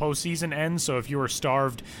after the postseason ends, so if you are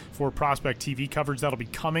starved for prospect TV coverage, that'll be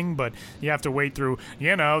coming, but you have to wait through,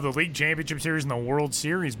 the League Championship Series and the World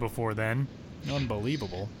Series before then.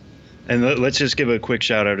 Unbelievable. And let's just give a quick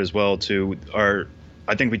shout-out as well to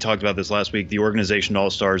I think we talked about this last week. The organization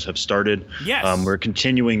All-Stars have started. Yes. We're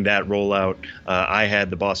continuing that rollout. I had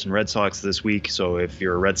the Boston Red Sox this week, so if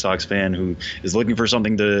you're a Red Sox fan who is looking for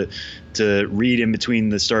something to read in between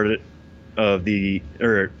the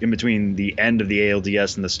in between the end of the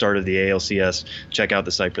ALDS and the start of the ALCS, check out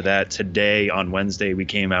the site for that. Today, on Wednesday, we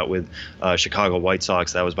came out with Chicago White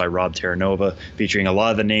Sox. That was by Rob Terranova, featuring a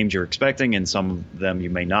lot of the names you're expecting and some of them you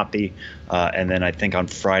may not be. And then I think on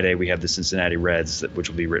Friday we have the Cincinnati Reds, which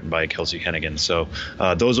will be written by Kelsey Hennigan. So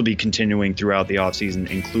those will be continuing throughout the offseason,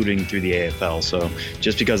 including through the AFL. So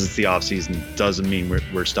just because it's the offseason doesn't mean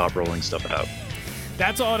we're stop rolling stuff out.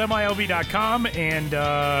 That's all at MiLB.com. And,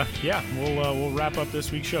 we'll wrap up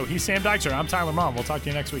this week's show. He's Sam Dykstra. I'm Tyler Mom. We'll talk to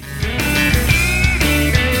you next week.